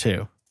watch there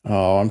too.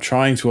 Oh, I'm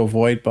trying to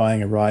avoid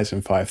buying a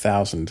Ryzen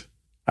 5000.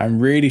 I'm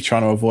really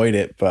trying to avoid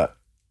it, but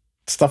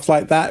stuff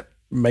like that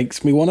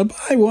makes me want to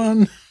buy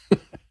one.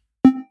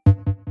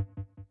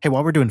 Hey,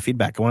 while we're doing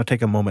feedback, I want to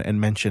take a moment and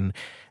mention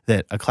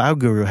that A Cloud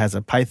Guru has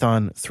a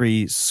Python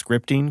 3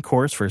 scripting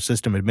course for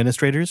system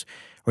administrators,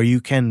 where you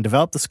can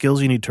develop the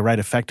skills you need to write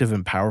effective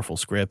and powerful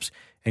scripts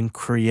and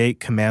create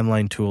command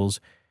line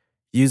tools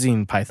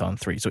using Python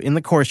 3. So in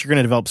the course, you're going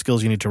to develop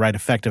skills you need to write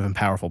effective and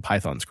powerful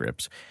Python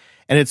scripts.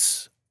 And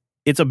it's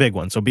a big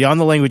one. So beyond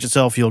the language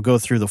itself, you'll go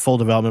through the full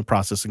development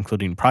process,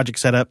 including project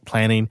setup,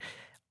 planning,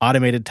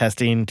 automated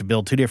testing to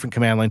build 2 different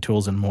command line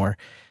tools and more.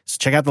 So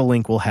check out the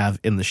link we'll have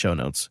in the show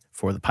notes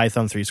for the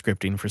Python 3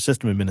 scripting for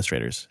system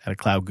administrators at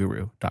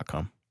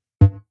cloudguru.com.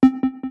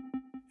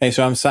 Hey,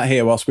 so I'm sat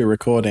here whilst we're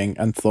recording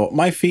and thought,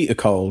 my feet are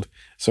cold.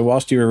 So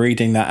whilst you were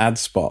reading that ad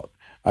spot,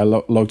 I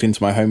logged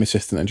into my Home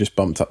Assistant and just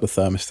bumped up the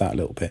thermostat a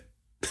little bit.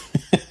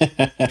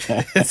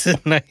 It's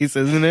nice,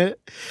 isn't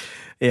it?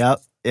 Yeah.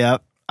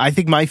 I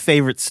think my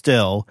favorite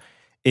still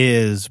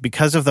is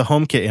because of the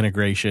HomeKit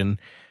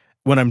integration.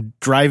 When I'm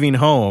driving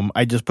home,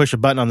 I just push a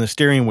button on the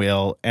steering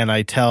wheel and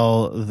I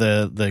tell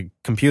the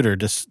computer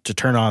just to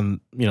turn on,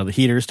 the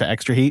heaters to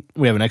extra heat.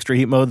 We have an extra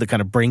heat mode that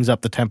kind of brings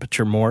up the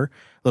temperature more, a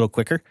little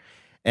quicker.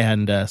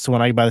 And so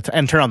when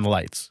and turn on the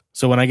lights.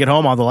 So when I get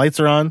home, all the lights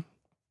are on.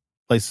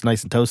 Place is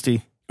nice and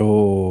toasty.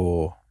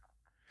 Oh,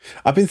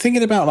 I've been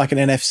thinking about like an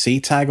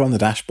NFC tag on the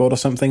dashboard or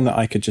something that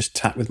I could just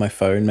tap with my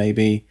phone.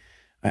 Maybe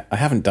I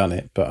haven't done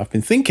it, but I've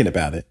been thinking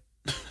about it.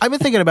 I've been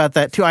thinking about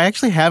that too. I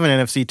actually have an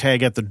NFC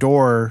tag at the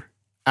door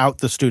out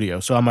the studio.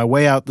 So on my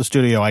way out the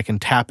studio, I can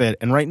tap it.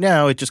 And right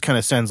now it just kind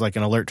of sends like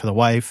an alert to the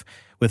wife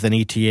with an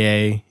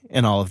ETA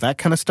and all of that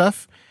kind of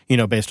stuff,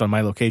 based on my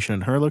location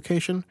and her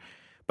location.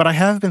 But I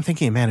have been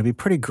thinking, man, it'd be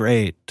pretty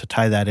great to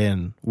tie that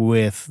in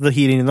with the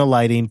heating and the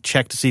lighting,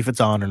 check to see if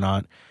it's on or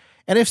not.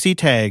 NFC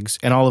tags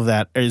and all of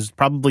that is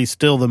probably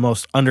still the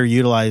most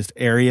underutilized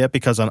area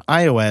because on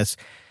iOS,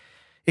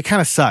 it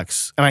kind of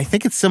sucks. And I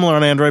think it's similar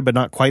on Android, but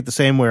not quite the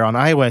same, where on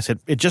iOS,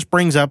 it just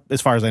brings up,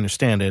 as far as I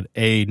understand it,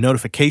 a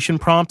notification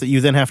prompt that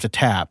you then have to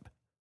tap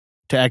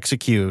to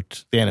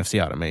execute the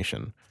NFC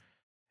automation.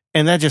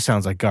 And that just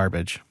sounds like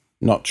garbage.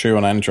 Not true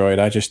on Android.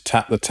 I just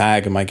tap the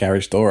tag and my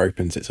garage door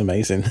opens. It's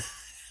amazing.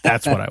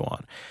 That's what I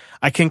want.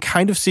 I can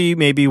kind of see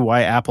maybe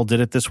why Apple did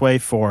it this way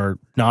for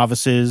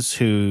novices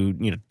who,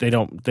 they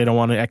don't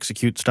want to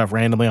execute stuff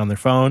randomly on their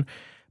phone.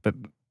 But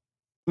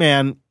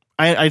man,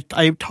 I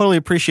totally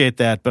appreciate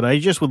that, but I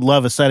just would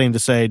love a setting to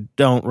say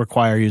don't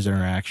require user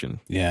interaction.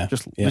 Yeah.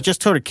 It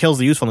just sort of kills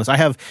the usefulness. I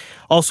have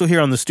also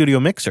here on the studio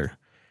mixer,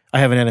 I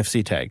have an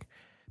NFC tag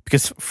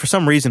because for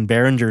some reason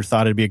Behringer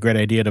thought it'd be a great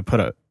idea to put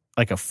a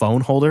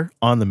phone holder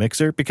on the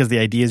mixer because the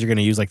idea is you're going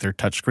to use like their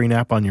touchscreen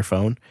app on your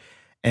phone.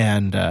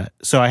 And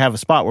so I have a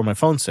spot where my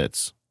phone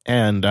sits,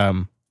 and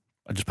I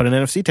just put an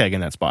NFC tag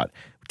in that spot.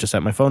 Just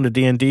set my phone to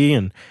D&D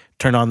and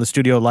turn on the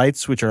studio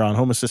lights, which are on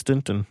Home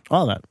Assistant and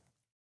all that.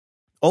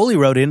 Oli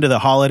wrote into the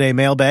holiday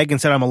mailbag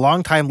and said, I'm a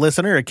longtime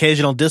listener,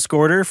 occasional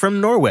Discorder from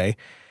Norway.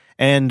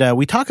 And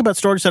we talk about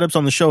storage setups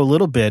on the show a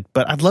little bit,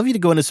 but I'd love you to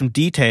go into some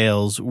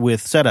details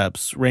with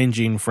setups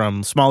ranging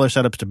from smaller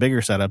setups to bigger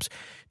setups.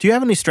 Do you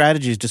have any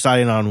strategies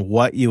deciding on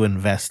what you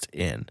invest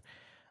in?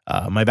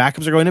 My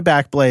backups are going to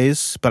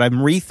Backblaze, but I'm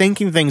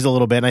rethinking things a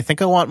little bit, and I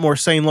think I want more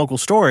sane local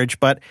storage,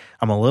 but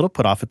I'm a little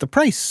put off at the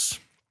price.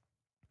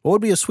 What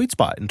would be a sweet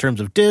spot in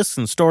terms of disks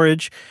and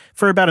storage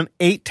for about an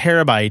 8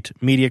 terabyte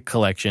media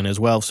collection,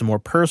 as well as some more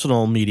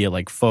personal media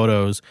like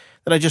photos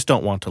that I just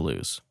don't want to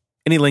lose?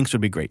 Any links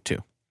would be great too.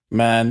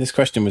 Man, this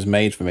question was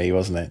made for me,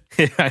 wasn't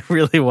it? It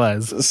really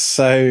was.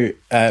 So,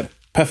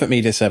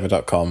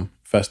 perfectmediaserver.com,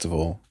 first of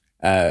all,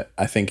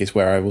 I think is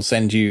where I will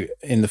send you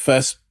in the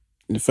first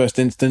in the first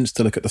instance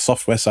to look at the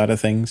software side of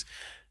things.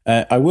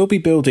 I will be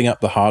building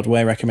up the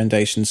hardware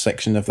recommendations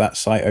section of that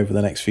site over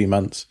the next few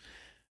months.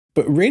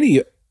 But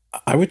really,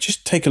 I would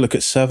just take a look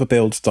at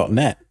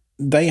serverbuilds.net.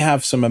 They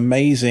have some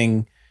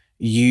amazing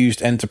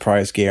used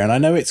enterprise gear, and I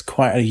know it's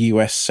quite a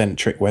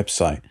US-centric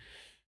website,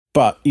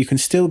 but you can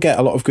still get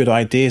a lot of good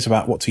ideas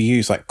about what to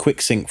use, like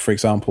QuickSync, for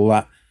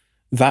example.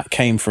 That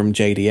came from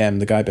JDM,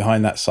 the guy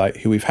behind that site,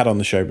 who we've had on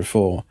the show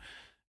before.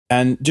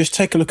 And just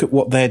take a look at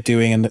what they're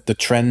doing and the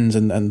trends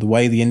and the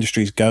way the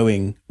industry's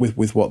going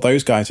with what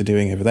those guys are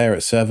doing over there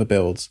at Server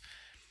Builds.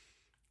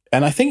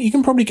 And I think you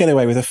can probably get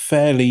away with a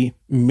fairly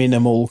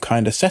minimal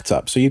kind of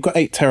setup. So you've got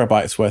 8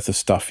 terabytes worth of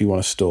stuff you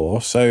want to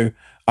store. So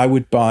I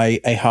would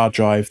buy a hard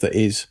drive that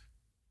is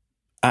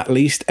at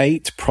least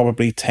 8,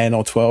 probably 10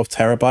 or 12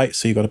 terabytes.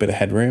 So you've got a bit of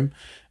headroom,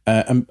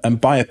 and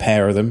buy a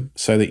pair of them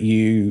so that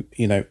you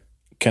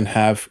can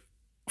have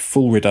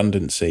full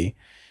redundancy.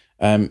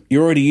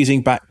 You're already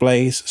using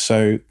Backblaze,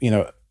 so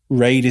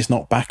RAID is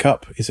not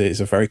backup is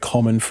a very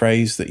common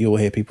phrase that you'll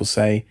hear people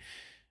say.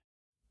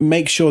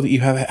 Make sure that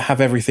you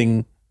have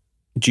everything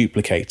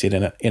duplicated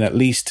in at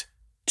least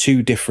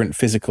 2 different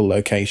physical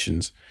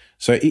locations.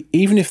 So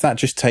even if that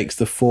just takes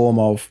the form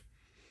of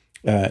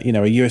a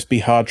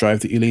USB hard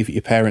drive that you leave at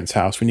your parents'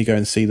 house when you go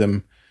and see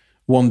them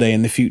one day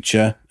in the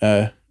future,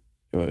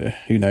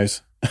 who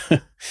knows?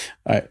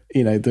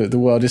 The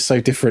world is so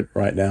different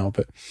right now,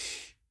 but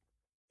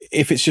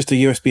if it's just a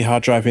USB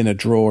hard drive in a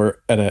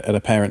drawer at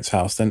a parent's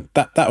house, then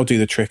that'll do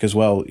the trick as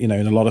well, in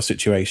a lot of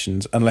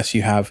situations, unless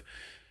you have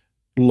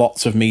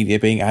lots of media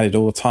being added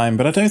all the time.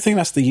 But I don't think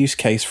that's the use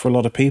case for a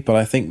lot of people.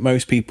 I think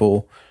most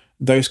people,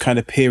 those kind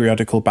of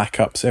periodical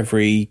backups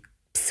every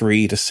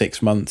 3 to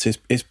 6 months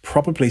is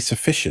probably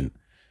sufficient.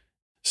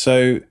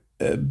 So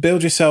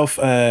build yourself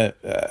a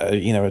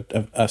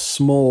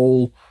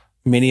small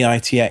mini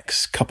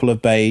ITX couple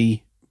of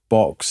bay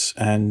box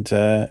and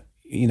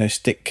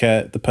stick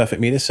the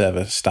perfect media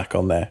server stack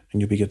on there and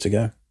you'll be good to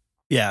go.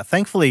 Yeah,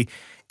 thankfully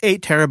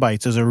 8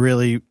 terabytes is a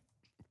really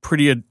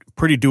pretty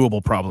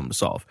doable problem to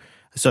solve.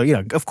 So,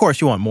 of course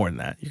you want more than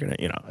that. You're going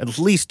to, at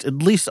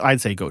least I'd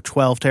say go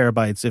 12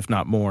 terabytes, if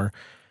not more,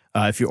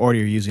 if you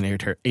already are using 8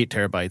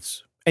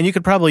 terabytes. And you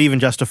could probably even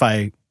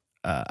justify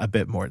a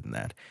bit more than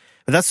that.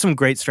 But that's some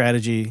great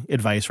strategy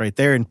advice right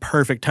there and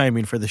perfect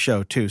timing for the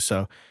show too.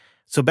 So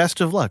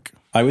best of luck.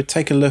 I would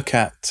take a look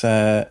at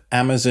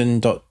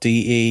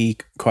Amazon.de.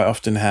 Quite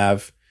often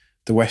have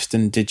the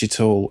Western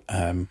Digital,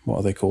 what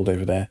are they called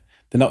over there?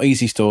 They're not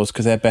Easy Stores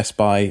because they're Best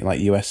Buy, like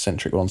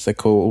US-centric ones. They're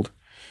called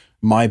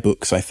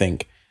MyBooks, I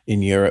think,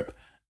 in Europe.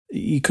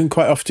 You can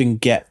quite often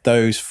get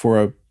those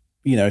for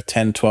a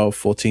 10, 12,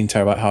 14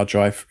 terabyte hard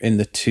drive in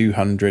the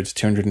 200 to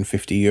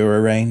 250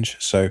 euro range.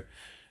 So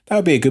that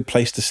would be a good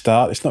place to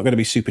start. It's not going to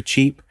be super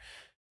cheap.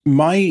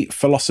 My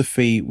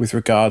philosophy with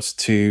regards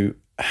to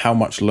how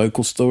much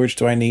local storage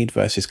do I need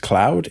versus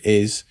cloud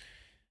is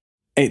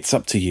it's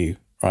up to you,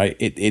 right?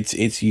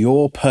 It's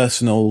your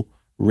personal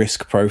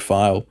risk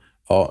profile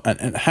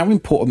and how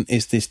important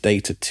is this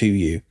data to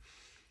you?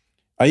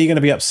 Are you going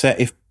to be upset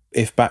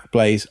if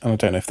Backblaze, and I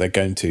don't know if they're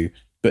going to,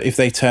 but if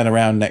they turn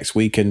around next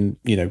week and,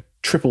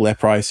 triple their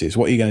prices,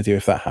 what are you going to do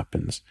if that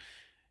happens?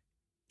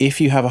 If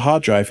you have a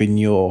hard drive in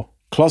your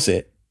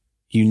closet,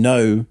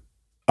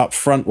 up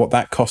front what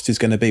that cost is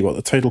going to be, what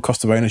the total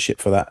cost of ownership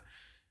for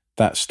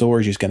that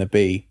storage is going to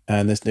be,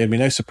 and there'll be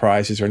no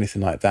surprises or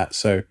anything like that.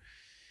 So,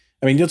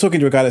 I mean, you're talking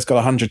to a guy that's got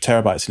 100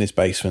 terabytes in his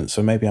basement,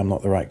 so maybe I'm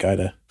not the right guy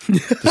to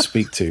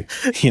speak to,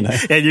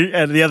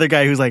 And the other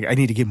guy who's like, I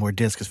need to get more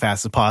disk as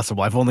fast as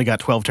possible. I've only got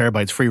 12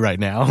 terabytes free right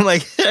now.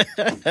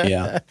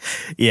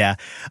 Yeah.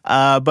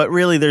 But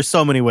really, there's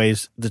so many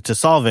ways to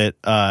solve it.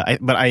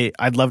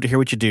 I'd love to hear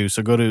what you do.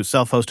 So go to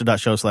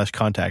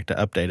selfhosted.show/contact to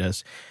update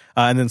us.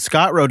 And then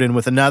Scott wrote in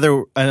with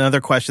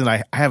another question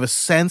that I have a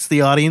sense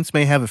the audience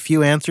may have a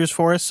few answers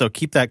for us, so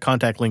keep that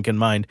contact link in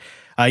mind.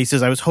 He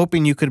says, I was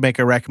hoping you could make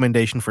a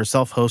recommendation for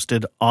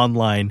self-hosted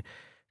online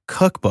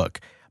cookbook.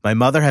 My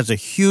mother has a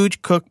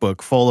huge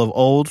cookbook full of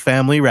old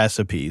family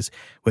recipes,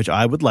 which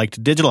I would like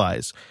to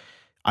digitalize.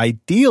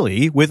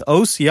 Ideally, with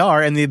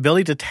OCR and the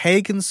ability to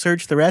take and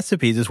search the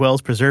recipes, as well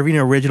as preserving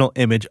an original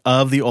image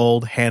of the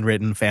old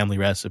handwritten family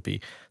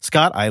recipe.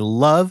 Scott, I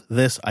love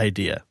this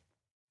idea.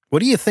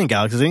 What do you think,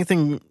 Alex? Does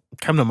anything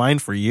come to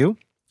mind for you?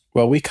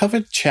 Well, we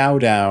covered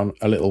Chowdown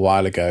a little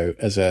while ago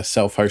as a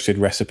self-hosted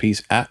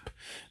recipes app.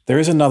 There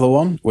is another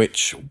one,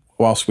 which,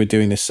 whilst we're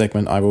doing this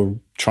segment, I will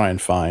try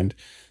and find,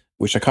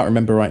 which I can't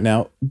remember right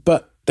now.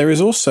 But there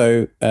is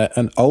also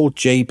an old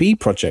JB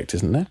project,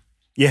 isn't there?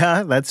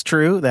 Yeah, that's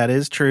true. That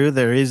is true.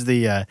 There is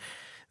the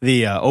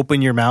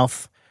open your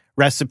mouth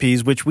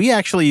recipes, which we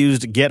actually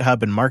used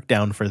GitHub and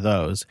Markdown for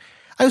those.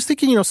 I was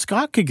thinking,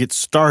 Scott could get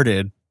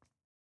started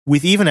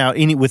without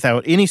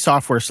any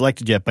software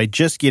selected yet by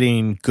just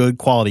getting good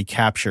quality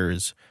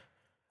captures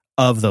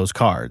of those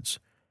cards.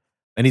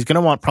 And he's going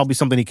to want probably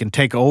something he can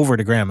take over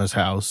to grandma's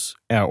house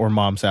or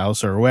mom's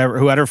house or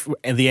whoever,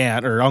 the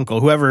aunt or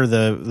uncle, whoever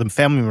the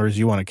family members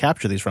you want to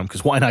capture these from,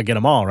 because why not get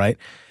them all, right?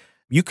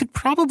 you could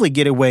probably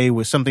get away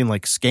with something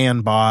like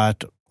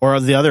ScanBot or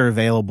the other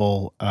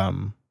available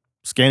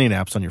scanning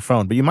apps on your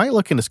phone, but you might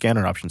look into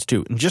scanner options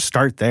too, and just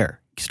start there.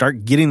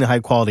 Start getting the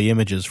high-quality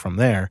images from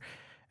there,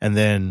 and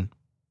then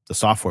the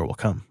software will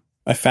come.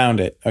 I found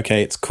it.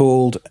 Okay, it's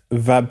called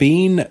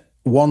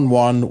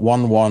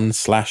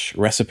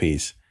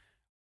Vabine1111/recipes.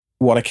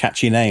 What a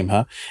catchy name,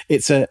 huh?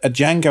 It's a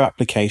Django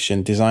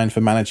application designed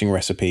for managing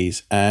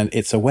recipes, and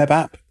it's a web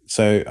app,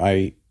 so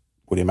I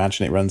would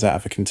imagine it runs out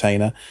of a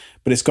container,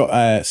 but it's got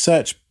a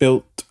search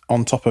built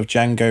on top of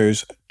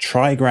Django's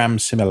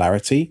trigram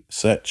similarity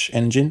search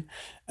engine,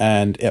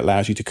 and it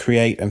allows you to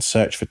create and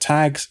search for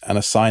tags and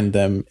assign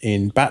them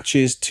in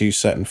batches to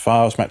certain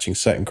files matching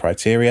certain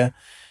criteria.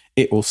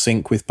 It will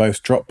sync with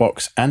both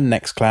Dropbox and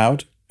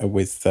Nextcloud,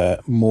 with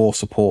more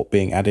support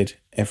being added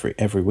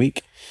every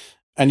week.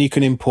 And you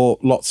can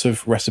import lots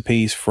of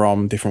recipes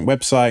from different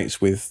websites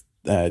with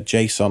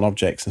JSON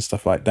objects and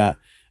stuff like that.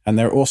 And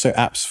there are also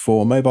apps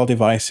for mobile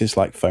devices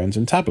like phones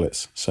and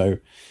tablets. So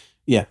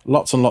yeah,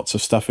 lots and lots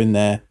of stuff in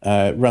there.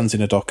 Runs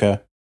in a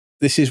Docker.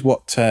 This is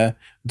what the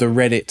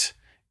Reddit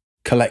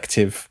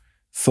collective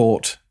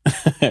thought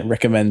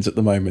recommends at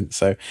the moment.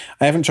 So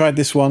I haven't tried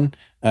this one.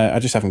 I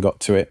just haven't got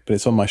to it, but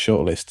it's on my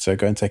shortlist. So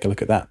go and take a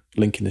look at that.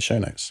 Link in the show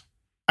notes.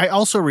 I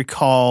also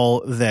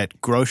recall that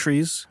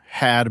groceries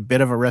had a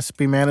bit of a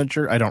recipe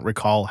manager. I don't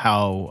recall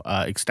how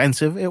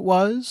extensive it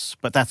was,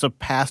 but that's a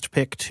past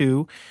pick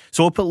too.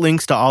 So we'll put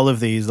links to all of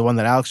these, the one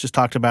that Alex just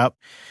talked about.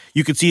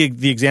 You could see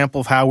the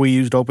example of how we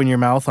used Open Your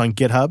Mouth on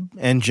GitHub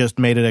and just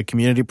made it a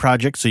community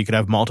project so you could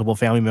have multiple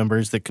family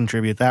members that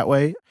contribute that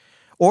way.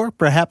 Or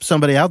perhaps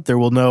somebody out there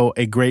will know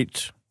a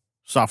great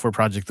software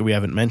project that we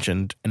haven't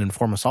mentioned and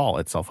inform us all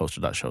at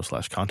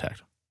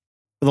selfhosted.show/contact.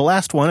 The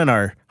last one in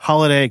our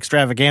holiday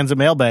extravaganza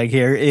mailbag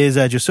here is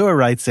Joshua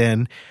writes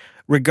in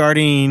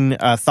regarding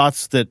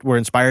thoughts that were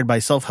inspired by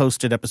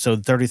Self-Hosted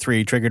episode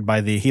 33, triggered by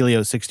the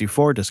Helios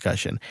 64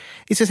 discussion.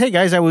 He says, "Hey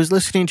guys, I was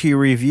listening to your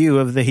review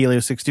of the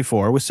Helios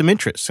 64 with some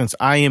interest since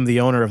I am the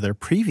owner of their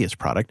previous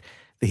product,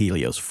 the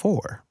Helios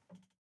 4.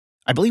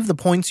 I believe the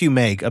points you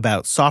make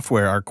about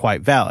software are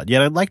quite valid,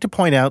 yet I'd like to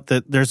point out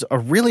that there's a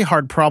really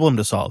hard problem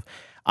to solve.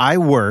 I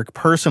work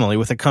personally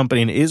with a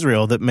company in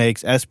Israel that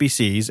makes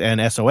SBCs and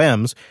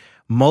SOMs,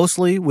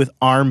 mostly with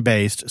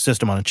ARM-based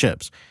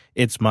system-on-chips.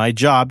 It's my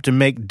job to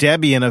make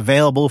Debian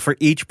available for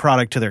each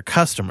product to their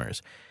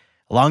customers.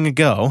 Long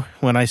ago,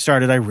 when I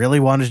started, I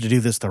really wanted to do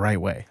this the right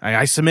way.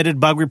 I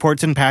submitted bug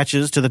reports and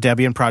patches to the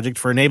Debian project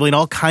for enabling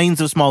all kinds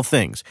of small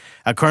things.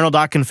 A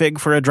kernel.config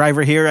for a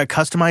driver here, a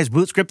customized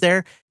boot script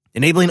there,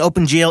 enabling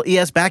OpenGL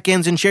ES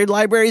backends and shared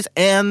libraries,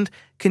 and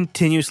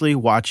continuously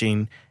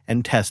watching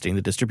and testing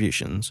the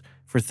distributions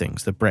for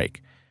things that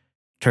break.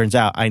 Turns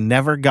out I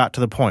never got to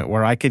the point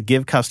where I could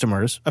give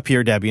customers a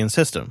pure Debian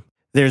system.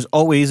 There's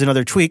always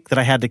another tweak that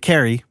I had to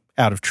carry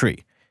out of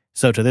tree.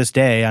 So to this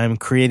day, I'm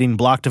creating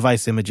block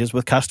device images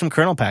with custom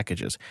kernel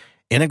packages,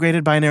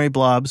 integrated binary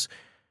blobs,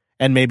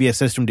 and maybe a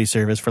systemd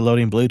service for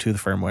loading Bluetooth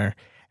firmware,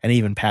 and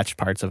even patched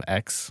parts of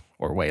X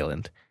or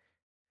Wayland.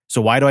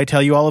 So why do I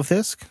tell you all of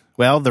this?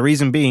 Well, the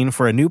reason being,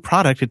 for a new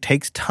product, it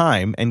takes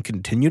time and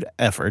continued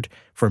effort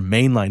for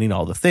mainlining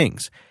all the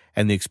things,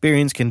 and the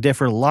experience can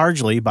differ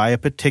largely by a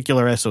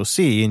particular SoC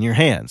in your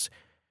hands.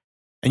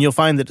 And you'll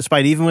find that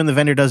despite even when the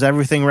vendor does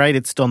everything right,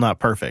 it's still not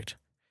perfect.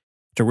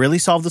 To really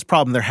solve this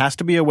problem, there has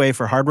to be a way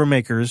for hardware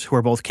makers who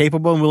are both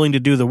capable and willing to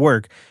do the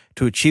work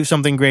to achieve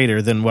something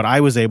greater than what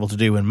I was able to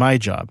do in my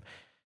job.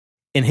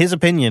 In his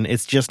opinion,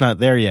 it's just not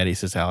there yet, he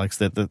says, Alex,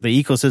 that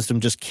the ecosystem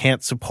just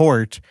can't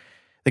support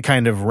the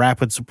kind of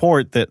rapid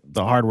support that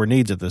the hardware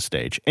needs at this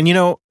stage. And, you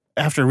know,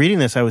 after reading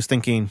this, I was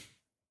thinking,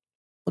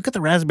 look at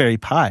the Raspberry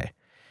Pi.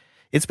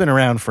 It's been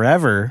around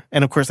forever.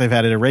 And, of course, they've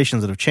had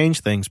iterations that have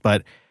changed things.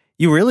 But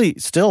you really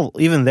still,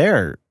 even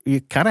there,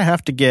 you kind of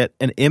have to get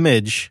an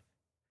image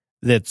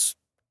that's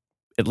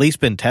at least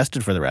been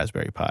tested for the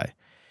Raspberry Pi.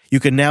 You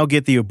can now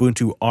get the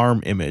Ubuntu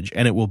ARM image,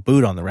 and it will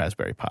boot on the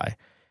Raspberry Pi.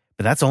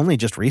 But that's only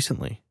just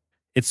recently.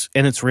 It's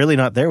really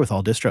not there with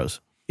all distros.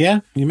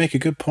 Yeah, you make a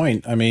good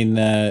point. I mean,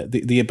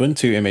 the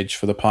Ubuntu image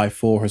for the Pi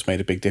 4 has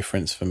made a big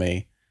difference for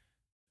me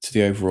to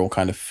the overall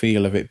kind of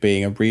feel of it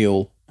being a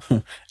real,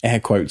 air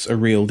quotes, a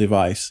real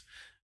device.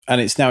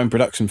 And it's now in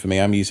production for me.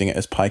 I'm using it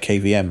as Pi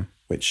KVM,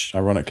 which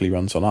ironically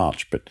runs on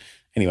Arch. But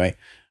anyway,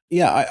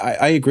 yeah,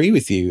 I agree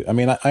with you. I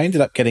mean, I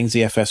ended up getting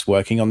ZFS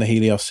working on the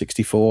Helios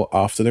 64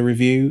 after the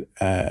review.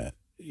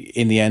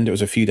 In the end, it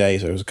was a few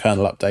days. There was a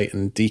kernel update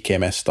and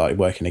DKMS started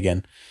working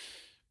again.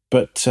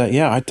 But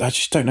yeah, I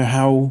just don't know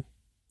how,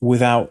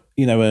 without,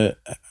 you know,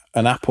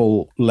 an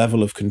Apple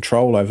level of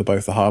control over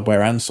both the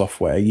hardware and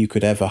software, you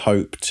could ever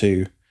hope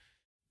to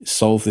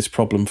solve this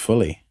problem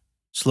fully.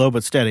 Slow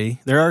but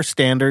steady. There are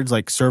standards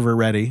like Server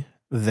Ready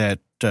that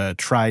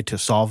try to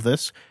solve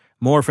this,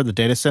 more for the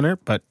data center,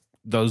 but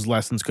those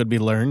lessons could be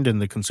learned in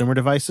the consumer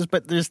devices,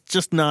 but there's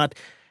just not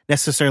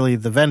necessarily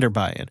the vendor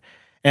buy-in.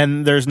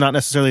 And there's not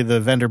necessarily the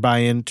vendor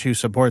buy-in to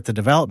support the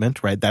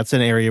development, right? That's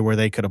an area where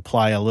they could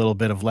apply a little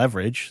bit of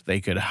leverage.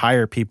 They could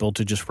hire people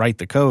to just write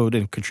the code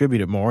and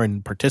contribute it more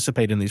and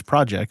participate in these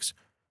projects.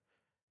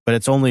 But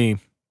it's only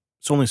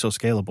so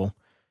scalable.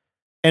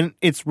 And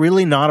it's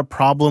really not a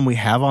problem we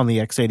have on the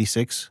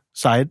x86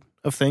 side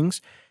of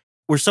things.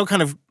 We're so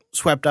kind of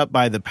swept up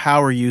by the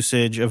power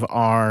usage of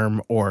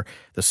ARM or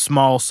the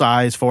small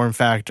size form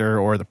factor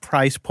or the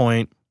price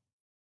point.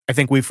 I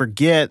think we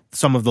forget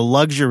some of the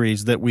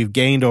luxuries that we've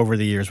gained over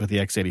the years with the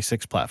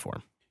x86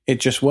 platform. It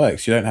just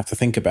works. You don't have to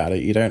think about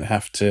it. You don't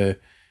have to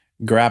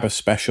grab a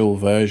special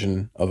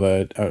version of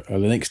a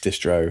Linux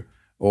distro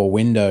or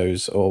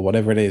Windows or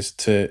whatever it is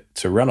to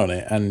run on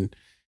it. And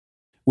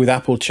with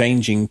Apple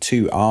changing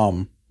to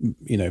ARM,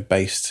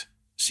 based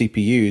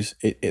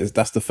CPUs,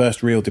 that's the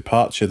first real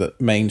departure that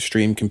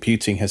mainstream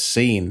computing has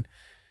seen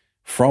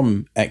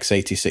from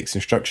x86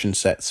 instruction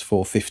sets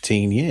for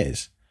 15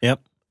 years.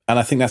 Yep. And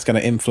I think that's going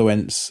to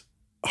influence,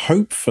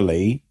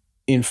 hopefully,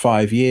 in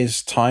 5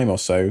 years' time or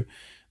so,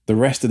 the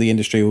rest of the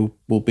industry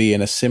will be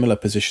in a similar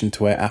position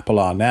to where Apple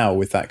are now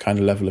with that kind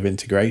of level of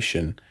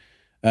integration.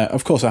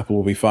 Of course, Apple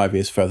will be 5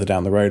 years further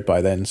down the road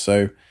by then,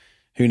 so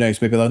who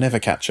knows, maybe they'll never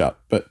catch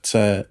up. But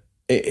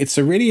it's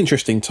a really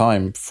interesting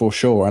time for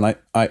sure, and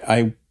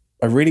I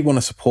really want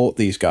to support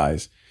these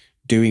guys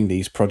doing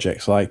these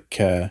projects like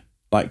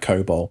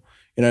COBOL.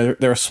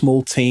 They're a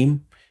small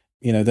team.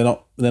 They're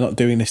not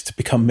doing this to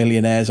become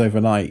millionaires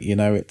overnight.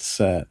 It's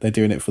they're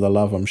doing it for the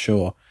love, I'm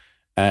sure.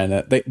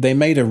 And they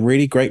made a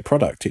really great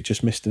product. It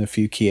just missed in a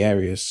few key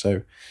areas.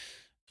 So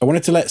I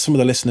wanted to let some of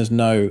the listeners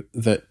know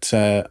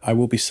that I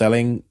will be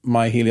selling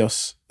my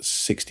Helios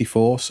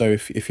 64. So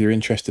if you're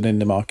interested in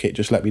the market,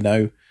 just let me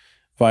know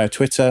via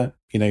Twitter.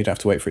 You don't have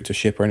to wait for it to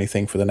ship or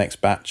anything for the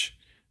next batch.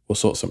 We'll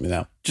sort something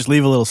out. Just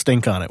leave a little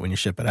stink on it when you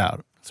ship it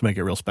out to make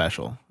it real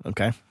special.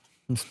 Okay,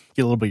 get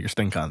a little bit of your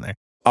stink on there.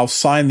 I'll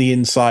sign the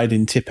inside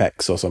in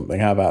Tipex or something.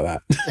 How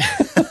about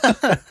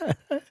that?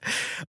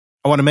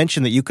 I want to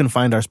mention that you can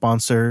find our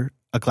sponsor,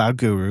 A Cloud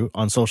Guru,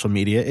 on social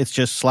media. It's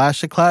just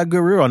 /A Cloud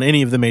Guru on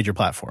any of the major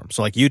platforms.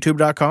 So like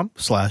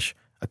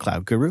youtube.com/A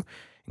Cloud Guru,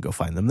 and go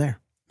find them there.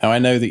 Now, I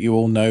know that you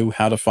all know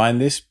how to find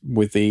this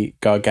with the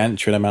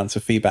gargantuan amounts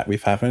of feedback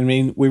we've had. I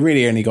mean, we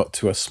really only got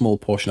to a small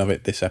portion of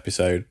it this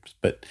episode,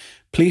 but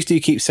please do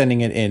keep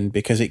sending it in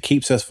because it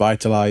keeps us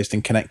vitalized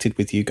and connected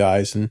with you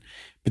guys. And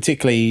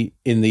particularly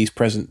in these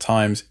present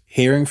times,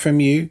 hearing from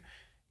you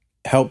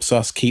helps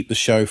us keep the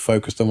show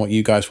focused on what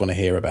you guys want to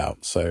hear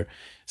about. So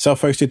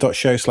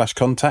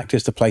selfhosted.show/contact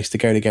is the place to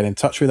go to get in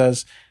touch with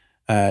us.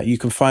 You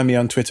can find me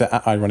on Twitter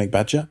at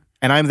IronicBadger.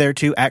 And I'm there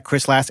too at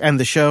Chris Last, and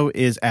the show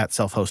is at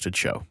Self-Hosted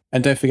Show.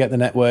 And don't forget the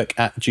network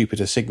at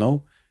Jupiter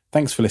Signal.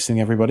 Thanks for listening,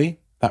 everybody.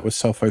 That was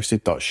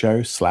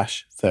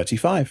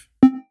selfhosted.show/35.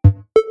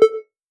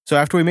 So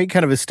after we made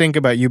kind of a stink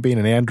about you being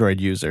an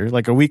Android user,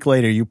 like a week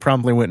later, you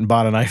promptly went and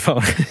bought an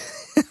iPhone.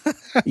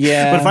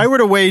 Yeah. But if I were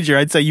to wager,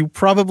 I'd say you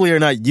probably are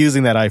not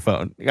using that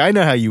iPhone. I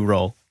know how you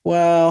roll.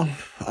 Well,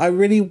 I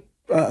really...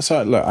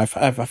 so look,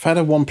 I've had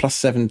a OnePlus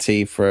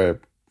 7T for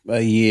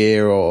a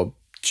year or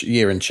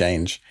year and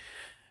change.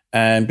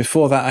 And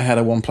before that, I had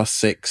a OnePlus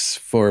 6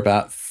 for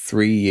about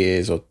 3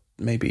 years or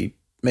maybe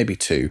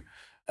 2.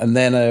 And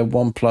then a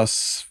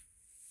OnePlus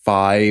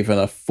 5 and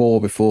a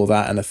 4 before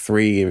that and a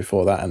 3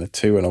 before that and a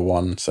 2 and a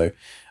 1. So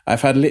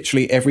I've had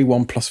literally every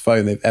OnePlus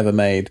phone they've ever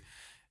made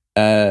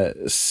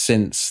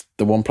since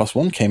the OnePlus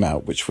 1 came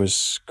out, which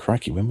was,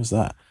 crikey, when was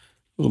that?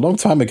 It was a long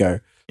time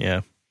ago.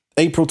 Yeah.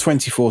 April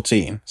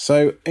 2014.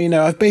 So,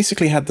 I've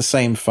basically had the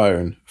same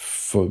phone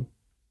for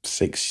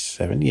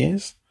 6-7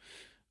 years.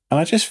 And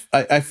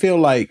I feel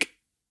like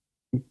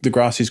the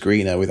grass is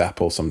greener with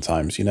Apple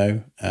sometimes,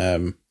 You're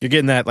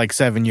getting that like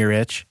 7-year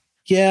itch.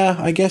 Yeah,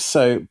 I guess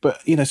so.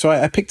 But, so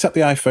I picked up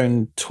the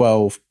iPhone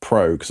 12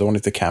 Pro because I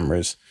wanted the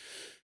cameras.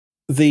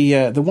 The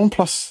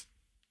OnePlus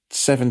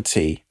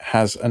 7T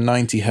has a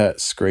 90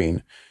 hertz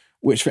screen,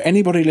 which for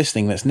anybody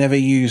listening that's never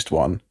used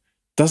one,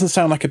 doesn't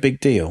sound like a big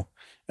deal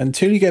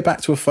until you go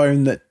back to a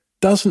phone that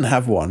doesn't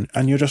have one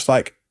and you're just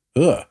like,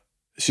 ugh,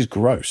 this is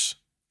gross.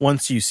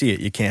 Once you see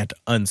it, you can't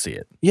unsee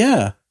it.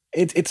 Yeah.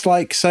 It's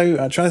like, so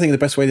I'm trying to think of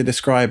the best way to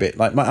describe it.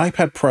 Like my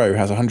iPad Pro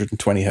has a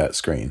 120 hertz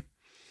screen.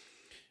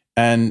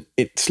 And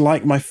it's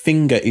like my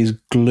finger is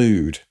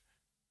glued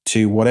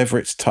to whatever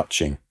it's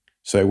touching.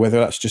 So whether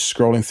that's just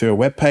scrolling through a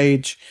web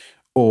page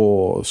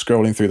or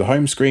scrolling through the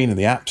home screen and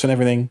the apps and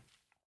everything,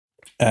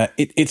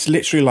 it's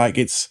literally like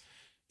it's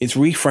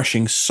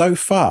refreshing so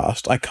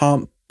fast I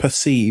can't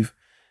perceive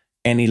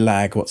any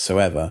lag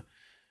whatsoever.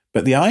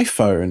 But the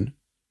iPhone,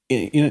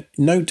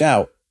 no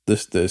doubt the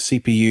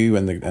CPU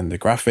and the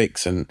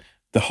graphics and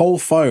the whole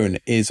phone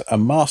is a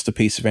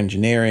masterpiece of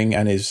engineering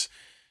and is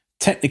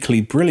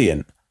technically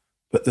brilliant,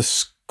 but the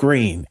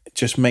screen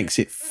just makes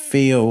it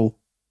feel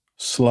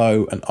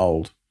slow and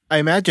old. I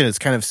imagine it's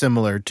kind of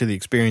similar to the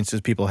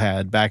experiences people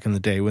had back in the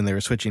day when they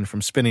were switching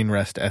from spinning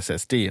rest to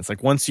SSD. It's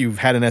like once you've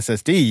had an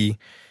SSD,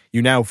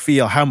 you now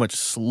feel how much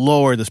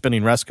slower the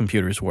spinning Rust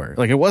computers were.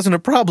 Like, it wasn't a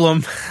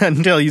problem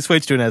until you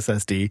switched to an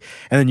SSD,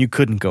 and then you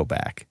couldn't go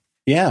back.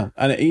 Yeah.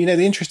 And,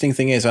 the interesting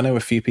thing is, I know a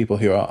few people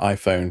who are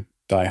iPhone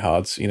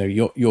diehards.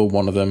 You're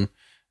one of them.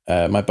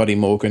 My buddy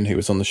Morgan, who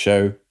was on the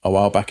show a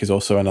while back, is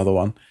also another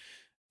one.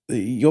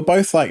 You're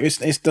both like,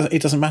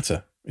 it doesn't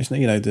matter.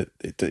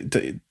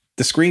 The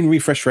screen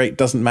refresh rate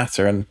doesn't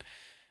matter. And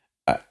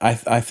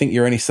I think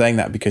you're only saying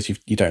that because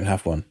you don't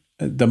have one.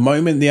 The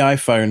moment the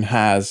iPhone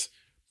has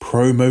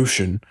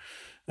ProMotion,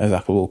 as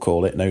Apple will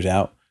call it, no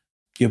doubt,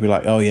 you'll be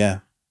like, oh yeah,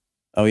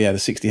 the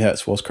 60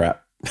 hertz was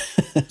crap.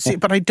 See,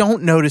 but I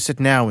don't notice it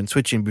now when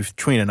switching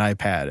between an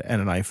iPad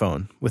and an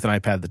iPhone with an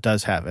iPad that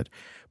does have it.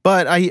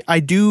 But I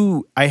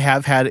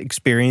have had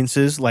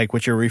experiences like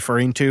what you're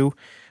referring to,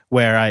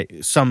 where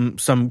some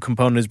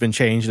component has been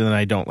changed and then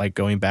I don't like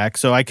going back.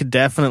 So I could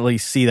definitely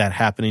see that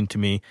happening to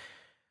me.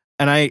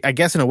 And I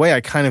guess in a way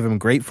I kind of am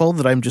grateful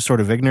that I'm just sort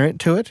of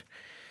ignorant to it.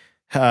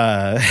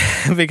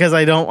 Because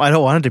I don't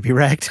want it to be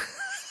wrecked.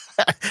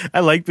 I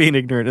like being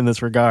ignorant in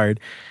this regard.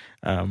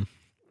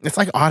 It's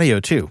like audio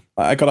too.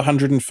 I got a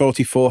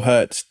 144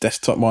 hertz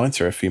desktop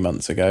monitor a few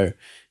months ago,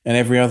 and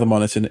every other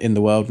monitor in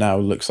the world now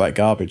looks like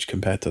garbage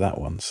compared to that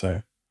one.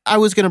 So I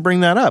was going to bring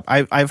that up.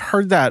 I've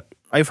heard that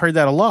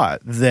a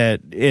lot,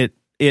 that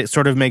it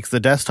sort of makes the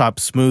desktop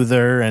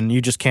smoother, and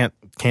you just can't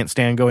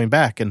stand going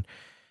back. And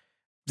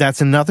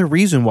that's another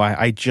reason why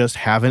I just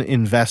haven't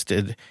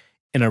invested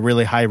in a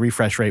really high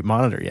refresh rate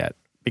monitor yet,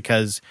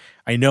 because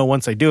I know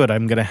once I do it,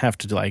 I'm going to have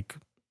to like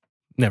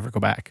never go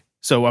back.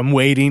 So I'm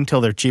waiting till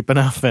they're cheap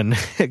enough and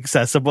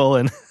accessible.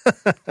 And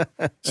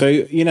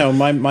so,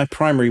 my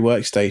primary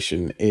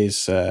workstation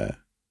is a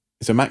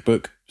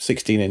MacBook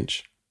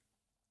 16-inch.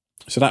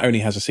 So that only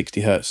has a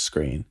 60 hertz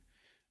screen.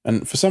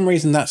 And for some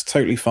reason, that's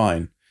totally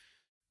fine.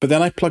 But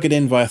then I plug it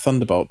in via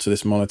Thunderbolt to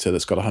this monitor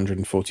that's got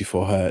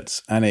 144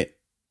 hertz, and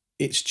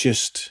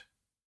it's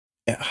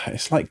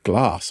like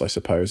glass, I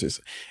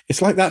suppose.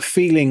 It's like that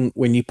feeling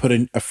when you put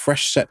a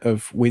fresh set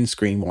of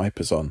windscreen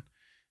wipers on.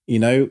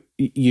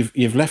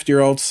 You've left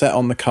your old set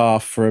on the car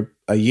for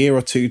a year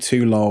or two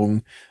too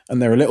long,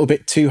 and they're a little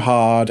bit too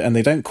hard, and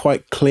they don't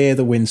quite clear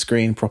the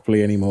windscreen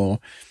properly anymore.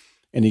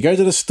 And you go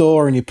to the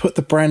store and you put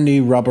the brand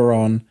new rubber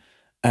on,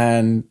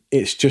 and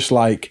it's just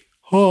like,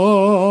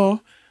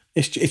 oh,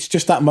 it's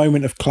just that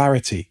moment of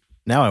clarity.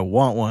 Now I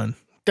want one.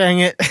 Dang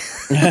it.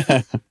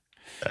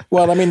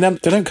 Well, I mean, they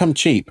don't come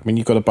cheap. I mean,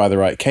 you've got to buy the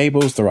right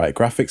cables, the right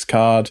graphics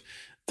card,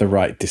 the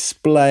right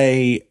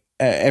display.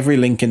 Every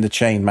link in the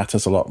chain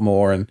matters a lot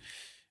more. And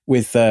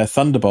with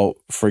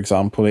Thunderbolt, for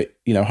example,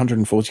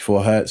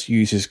 144 hertz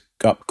uses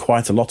up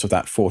quite a lot of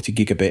that 40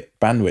 gigabit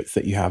bandwidth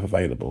that you have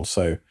available.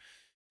 So,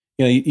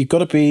 you've got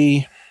to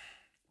be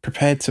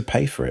prepared to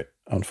pay for it,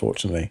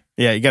 unfortunately.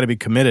 Yeah, you got to be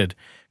committed,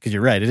 because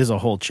you're right. It is a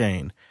whole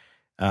chain.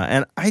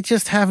 And I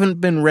just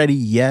haven't been ready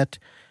yet.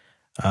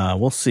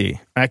 We'll see.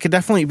 I could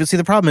definitely, but see,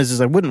 the problem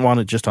is I wouldn't want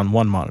it just on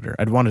one monitor.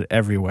 I'd want it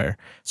everywhere.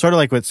 Sort of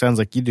like what it sounds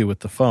like you do with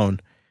the phone.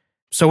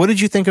 So what did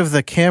you think of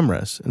the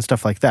cameras and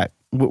stuff like that?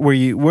 What were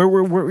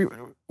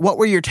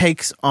your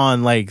takes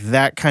on like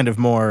that kind of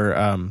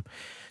more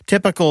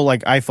typical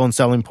like iPhone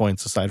selling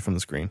points aside from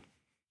the screen?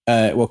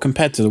 Well,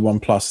 compared to the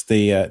OnePlus,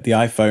 the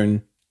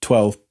iPhone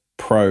 12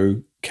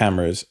 Pro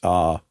cameras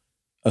are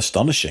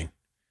astonishing.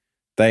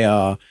 They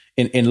are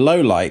in low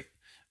light.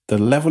 The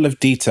level of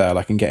detail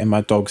I can get in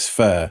my dog's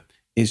fur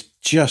is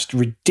just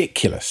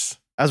ridiculous.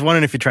 I was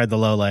wondering if you tried the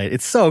low light.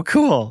 It's so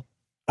cool.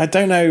 I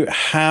don't know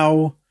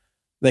how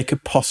they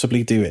could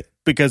possibly do it.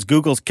 Because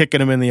Google's kicking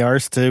them in the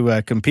arse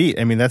to compete.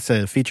 I mean, that's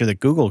a feature that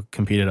Google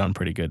competed on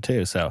pretty good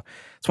too. So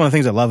it's one of the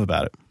things I love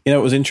about it. It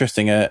was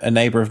interesting. A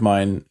neighbor of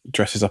mine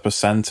dresses up as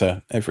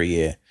Santa every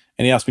year,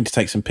 and he asked me to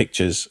take some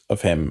pictures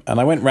of him. And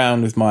I went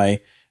round with my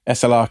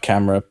SLR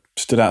camera,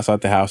 stood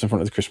outside the house in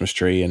front of the Christmas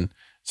tree and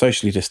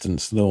socially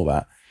distanced and all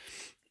that.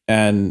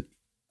 And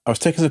I was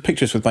taking some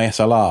pictures with my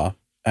SLR,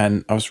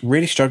 and I was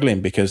really struggling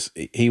because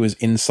he was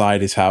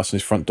inside his house and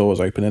his front door was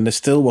open, and there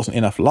still wasn't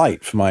enough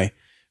light for my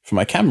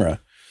camera.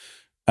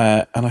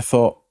 And I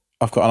thought,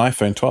 I've got an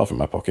iPhone 12 in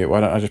my pocket.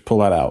 Why don't I just pull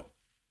that out?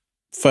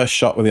 First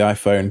shot with the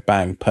iPhone,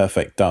 bang,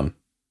 perfect, done.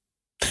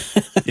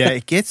 Yeah,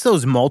 it gets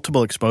those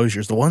multiple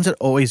exposures. The ones that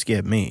always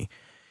get me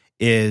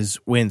is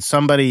when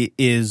somebody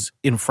is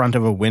in front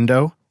of a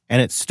window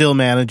and it still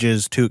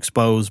manages to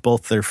expose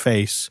both their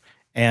face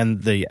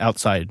and the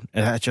outside.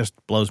 And that just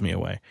blows me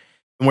away.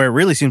 And where it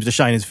really seems to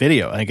shine is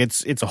video. Like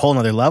it's a whole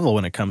nother level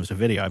when it comes to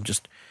video.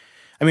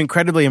 I'm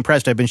incredibly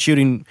impressed. I've been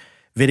shooting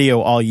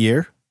video all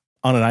year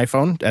on an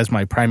iPhone as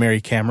my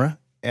primary camera,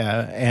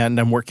 and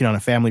I'm working on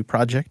a family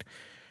project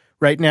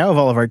right now of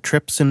all of our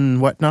trips and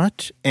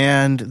whatnot,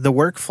 and the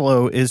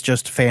workflow is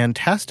just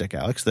fantastic,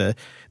 Alex. The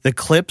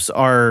clips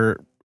are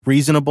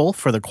reasonable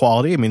for the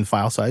quality, I mean,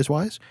 file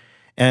size-wise,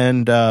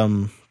 and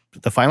the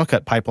Final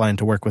Cut pipeline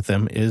to work with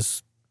them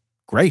is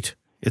great.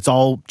 It's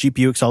all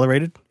GPU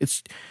accelerated.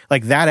 It's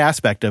like that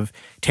aspect of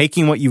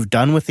taking what you've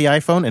done with the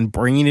iPhone and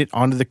bringing it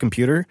onto the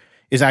computer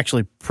is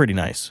actually pretty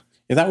nice.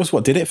 Yeah, that was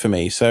what did it for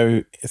me.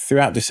 So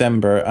throughout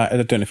December, I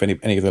don't know if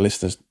any of the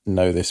listeners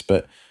know this,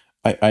 but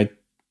I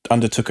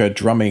undertook a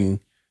drumming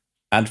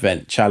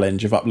advent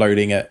challenge of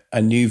uploading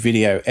a new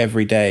video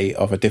every day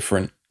of a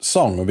different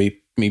song, or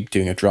me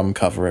doing a drum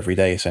cover every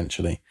day,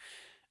 essentially.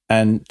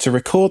 And to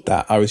record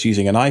that, I was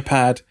using an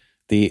iPad,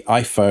 the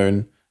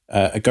iPhone,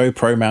 a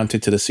GoPro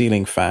mounted to the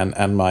ceiling fan,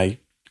 and my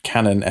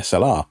Canon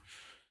SLR.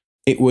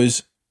 It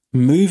was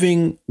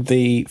moving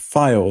the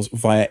files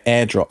via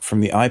AirDrop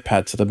from the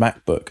iPad to the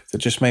MacBook that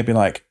just made me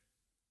like,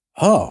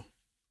 oh,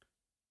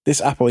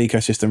 this Apple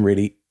ecosystem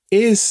really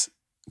is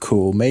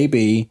cool.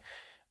 Maybe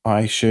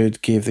I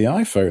should give the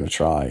iPhone a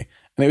try.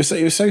 And it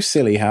was so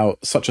silly how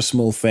such a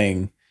small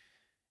thing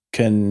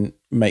can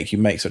make you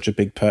make such a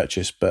big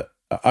purchase. But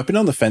I've been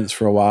on the fence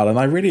for a while, and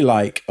I really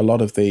like a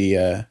lot of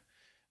the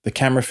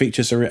camera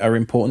features are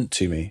important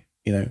to me,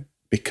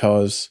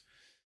 because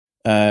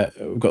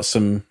we've got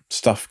some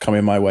stuff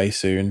coming my way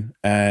soon,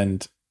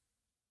 and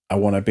I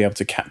want to be able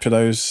to capture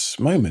those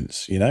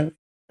moments, And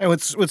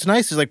what's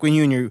nice is like when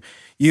you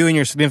and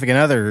your significant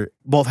other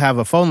both have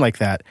a phone like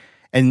that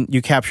and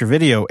you capture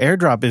video,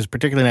 AirDrop is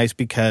particularly nice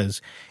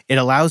because it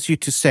allows you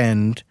to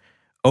send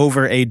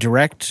over a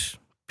direct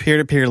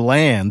peer-to-peer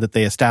LAN that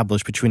they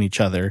establish between each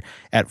other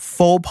at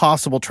full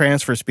possible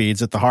transfer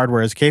speeds that the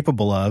hardware is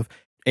capable of,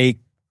 a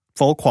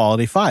full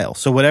quality file.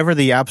 So whatever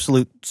the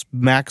absolute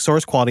max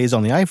source quality is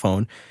on the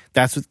iPhone,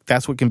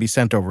 that's what can be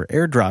sent over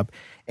AirDrop,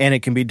 and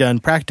it can be done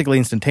practically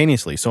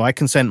instantaneously. So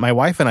my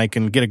wife and I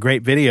can get a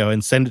great video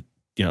and send it,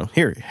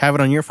 here, have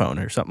it on your phone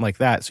or something like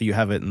that. So you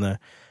have it in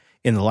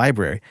the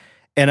library.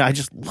 And I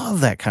just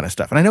love that kind of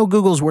stuff. And I know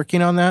Google's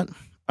working on that.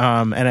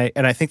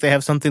 And I think they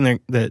have something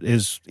that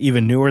is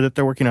even newer that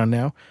they're working on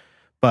now.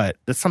 But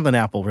that's something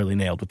Apple really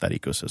nailed with that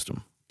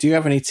ecosystem. Do you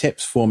have any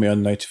tips for me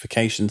on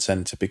Notification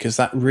Center? Because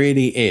that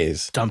really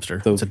is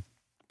dumpster. It's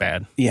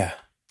bad. Yeah,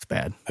 it's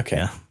bad.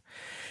 Okay.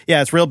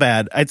 Yeah, it's real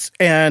bad.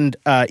 And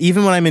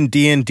even when I'm in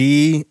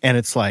D&D and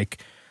it's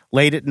like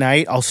late at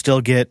night, I'll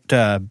still get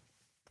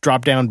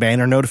drop down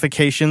banner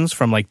notifications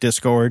from like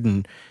Discord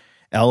and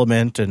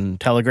Element and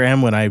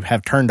Telegram when I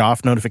have turned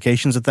off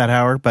notifications at that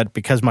hour. But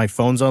because my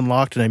phone's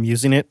unlocked and I'm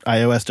using it,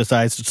 iOS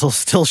decides to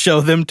still show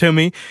them to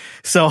me.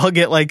 So I'll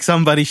get like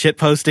somebody shit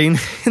posting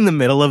in the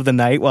middle of the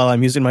night while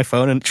I'm using my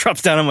phone, and it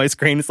drops down on my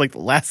screen. It's like the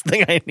last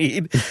thing I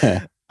need.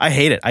 I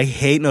hate it. I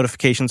hate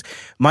notifications.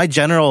 My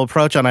general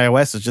approach on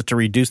iOS is just to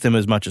reduce them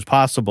as much as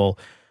possible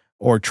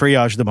or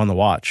triage them on the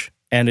watch.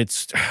 And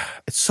it's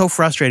so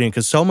frustrating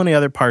because so many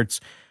other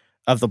parts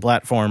of the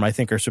platform I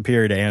think are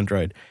superior to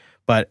Android.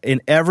 But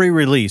in every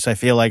release, I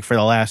feel like for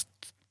the last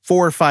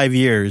 4 or 5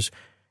 years,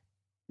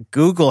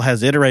 Google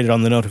has iterated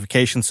on the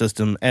notification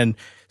system, and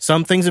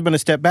some things have been a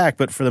step back,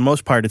 but for the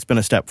most part, it's been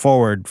a step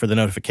forward for the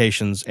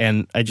notifications.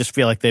 And I just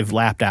feel like they've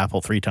lapped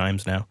Apple 3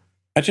 times now.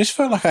 I just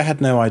felt like I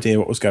had no idea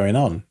what was going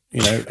on.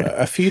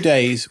 A few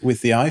days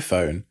with the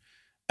iPhone,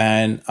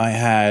 and I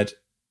had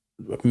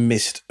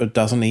missed a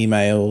dozen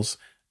emails,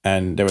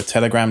 and there were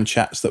Telegram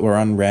chats that were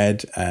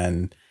unread,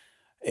 and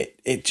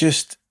it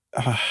just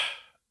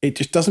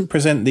doesn't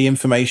present the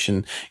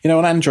information.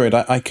 On Android,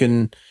 I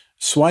can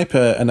swipe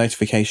a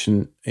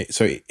notification.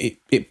 So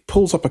it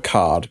pulls up a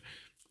card.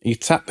 You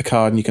tap the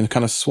card and you can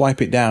kind of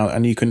swipe it down,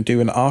 and you can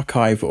do an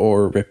archive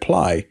or a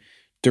reply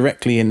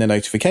directly in the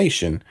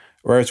notification.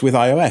 Whereas with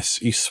iOS,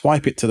 you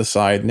swipe it to the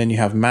side and then you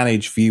have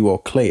manage, view, or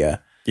clear.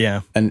 Yeah.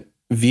 And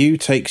view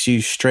takes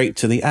you straight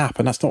to the app,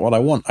 and that's not what I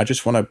want. I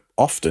just want to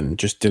often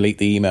just delete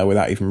the email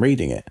without even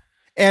reading it.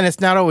 And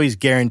it's not always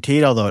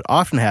guaranteed, although it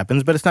often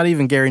happens, but it's not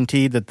even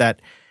guaranteed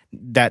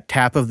that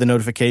tap of the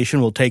notification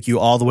will take you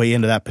all the way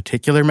into that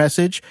particular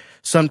message.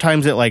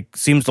 Sometimes it like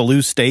seems to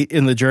lose state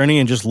in the journey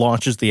and just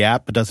launches the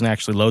app, but doesn't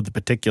actually load the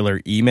particular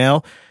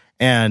email.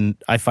 And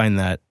I find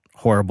that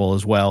horrible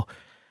as well.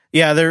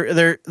 Yeah,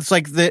 it's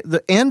like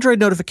the Android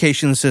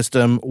notification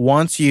system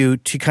wants you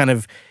to kind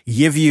of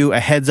give you a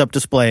heads up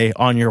display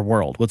on your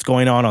world. What's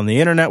going on the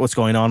internet, what's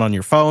going on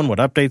your phone, what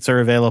updates are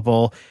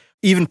available.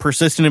 Even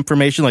persistent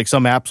information, like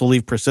some apps will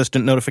leave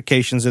persistent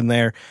notifications in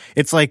there.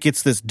 It's like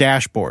it's this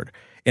dashboard.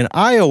 In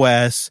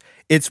iOS,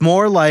 it's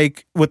more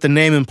like what the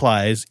name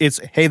implies. It's,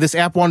 hey, this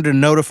app wanted to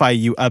notify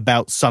you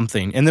about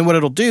something. And then what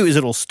it'll do is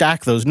it'll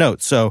stack those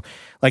notes. So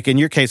like in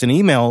your case, an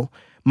email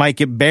might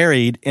get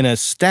buried in a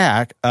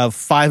stack of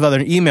 5 other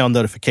email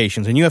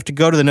notifications. And you have to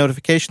go to the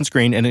notification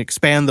screen and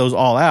expand those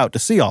all out to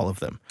see all of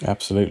them.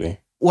 Absolutely.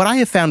 What I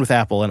have found with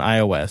Apple and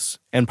iOS,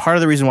 and part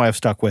of the reason why I've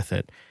stuck with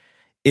it,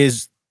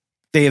 is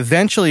they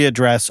eventually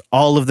address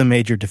all of the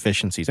major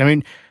deficiencies. I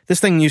mean, this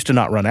thing used to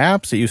not run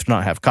apps. It used to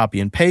not have copy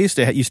and paste.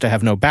 It used to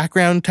have no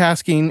background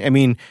tasking. I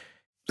mean,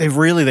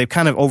 they've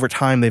kind of over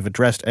time, they've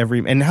addressed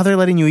and now they're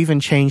letting you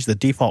even change the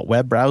default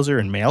web browser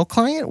and mail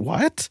client.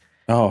 What?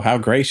 Oh, how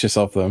gracious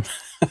of them.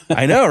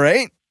 I know,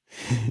 right?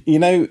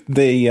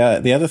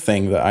 The other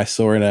thing that I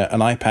saw in an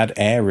iPad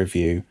Air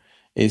review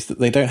is that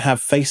they don't have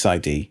Face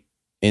ID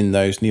in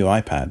those new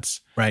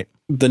iPads. Right.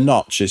 The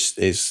notch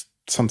is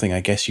something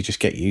I guess you just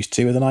get used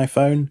to with an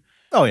iPhone.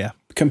 Oh, yeah.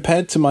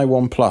 Compared to my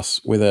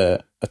OnePlus with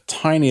a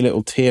tiny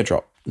little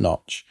teardrop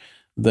notch.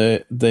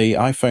 The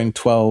iPhone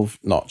 12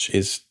 notch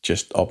is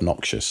just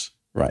obnoxious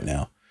right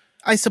now.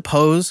 I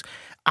suppose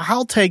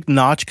I'll take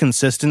notch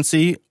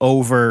consistency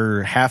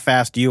over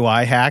half-assed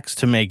UI hacks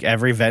to make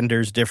every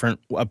vendor's different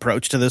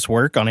approach to this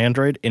work on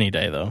Android any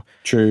day, though.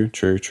 True.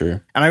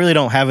 And I really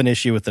don't have an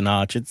issue with the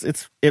notch.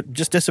 It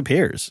just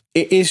disappears.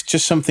 It is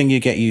just something you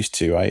get used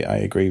to. I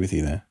agree with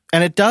you there.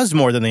 And it does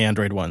more than the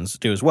Android ones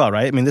do as well,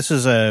 right? I mean, this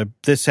has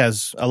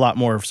a lot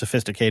more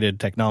sophisticated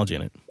technology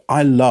in it.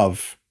 I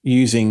love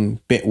using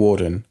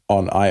Bitwarden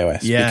on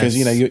iOS because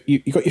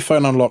you got your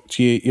phone unlocked,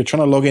 you're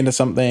trying to log into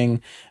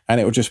something,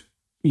 and it will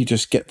you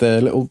just get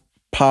the little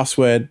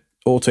password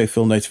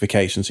autofill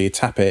notification. So you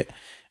tap it,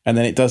 and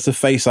then it does the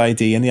Face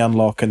ID and the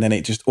unlock, and then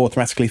it just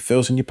automatically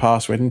fills in your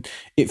password, and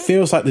it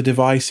feels like the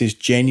device is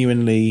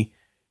genuinely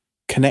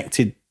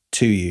connected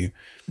to you.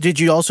 Did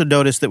you also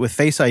notice that with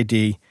Face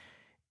ID,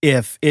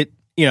 if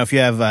you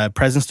have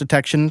presence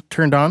detection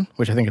turned on,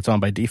 which I think it's on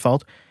by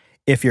default,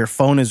 if your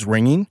phone is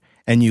ringing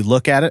and you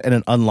look at it and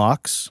it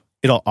unlocks,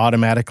 it'll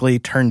automatically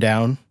turn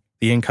down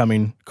the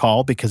incoming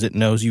call because it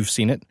knows you've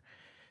seen it.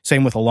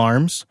 Same with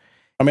alarms.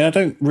 I mean, I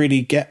don't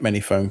really get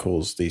many phone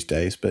calls these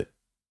days, but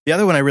the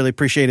other one I really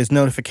appreciate is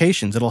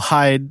notifications. It'll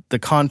hide the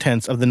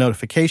contents of the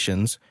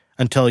notifications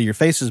until your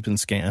face has been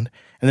scanned,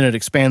 and then it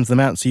expands them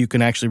out so you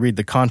can actually read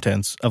the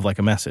contents of like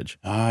a message.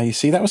 You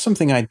see, that was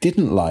something I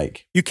didn't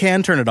like. You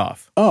can turn it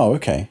off. Oh,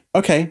 okay.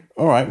 Okay,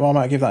 all right. Well, I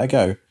might give that a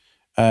go.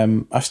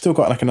 I've still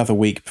got like another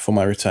week before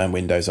my return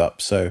window's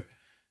up, so,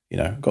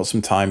 I've got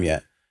some time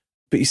yet.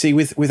 But you see,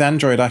 with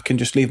Android, I can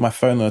just leave my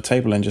phone on the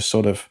table and just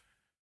sort of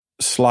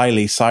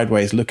slyly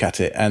sideways look at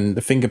it, and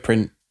the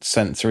fingerprint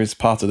sensor is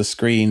part of the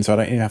screen, so I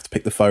don't even have to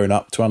pick the phone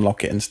up to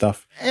unlock it and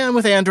stuff. And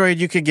with Android,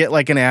 you could get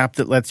like an app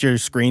that lets your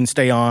screen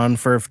stay on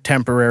for a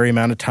temporary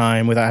amount of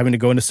time without having to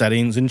go into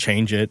settings and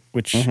change it,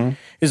 which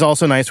is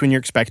also nice when you're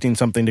expecting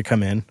something to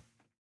come in.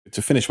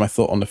 To finish my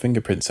thought on the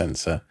fingerprint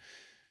sensor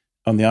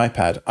on the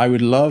iPad, I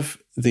would love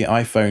the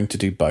iPhone to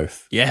do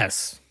both.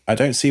 Yes. I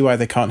don't see why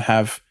they can't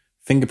have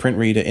fingerprint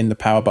reader in the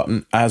power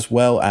button as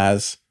well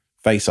as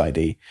Face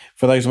ID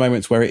for those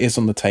moments where it is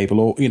on the table,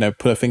 or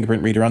put a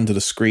fingerprint reader under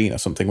the screen or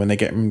something when they're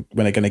going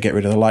to get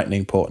rid of the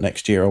Lightning port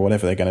next year or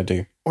whatever they're going to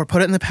do, or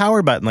put it in the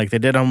power button like they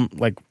did on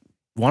like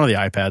one of the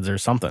iPads or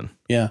something.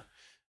 Yeah.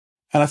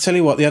 And I tell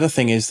you what, the other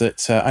thing is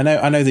that I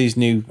know these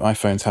new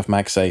iPhones have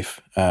MagSafe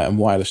and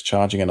wireless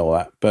charging and all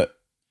that, but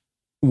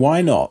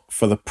why not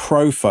for the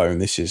Pro phone?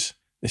 This is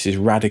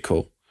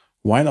radical.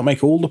 Why not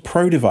make all the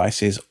Pro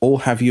devices all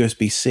have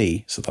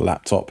USB-C? So the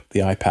laptop,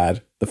 the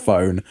iPad, the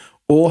phone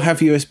all have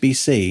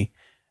USB-C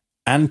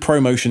and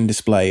ProMotion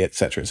display,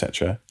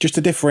 etc., just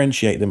to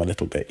differentiate them a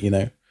little bit,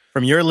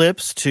 From your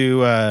lips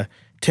to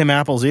Tim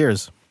Apple's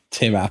ears.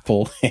 Tim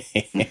Apple.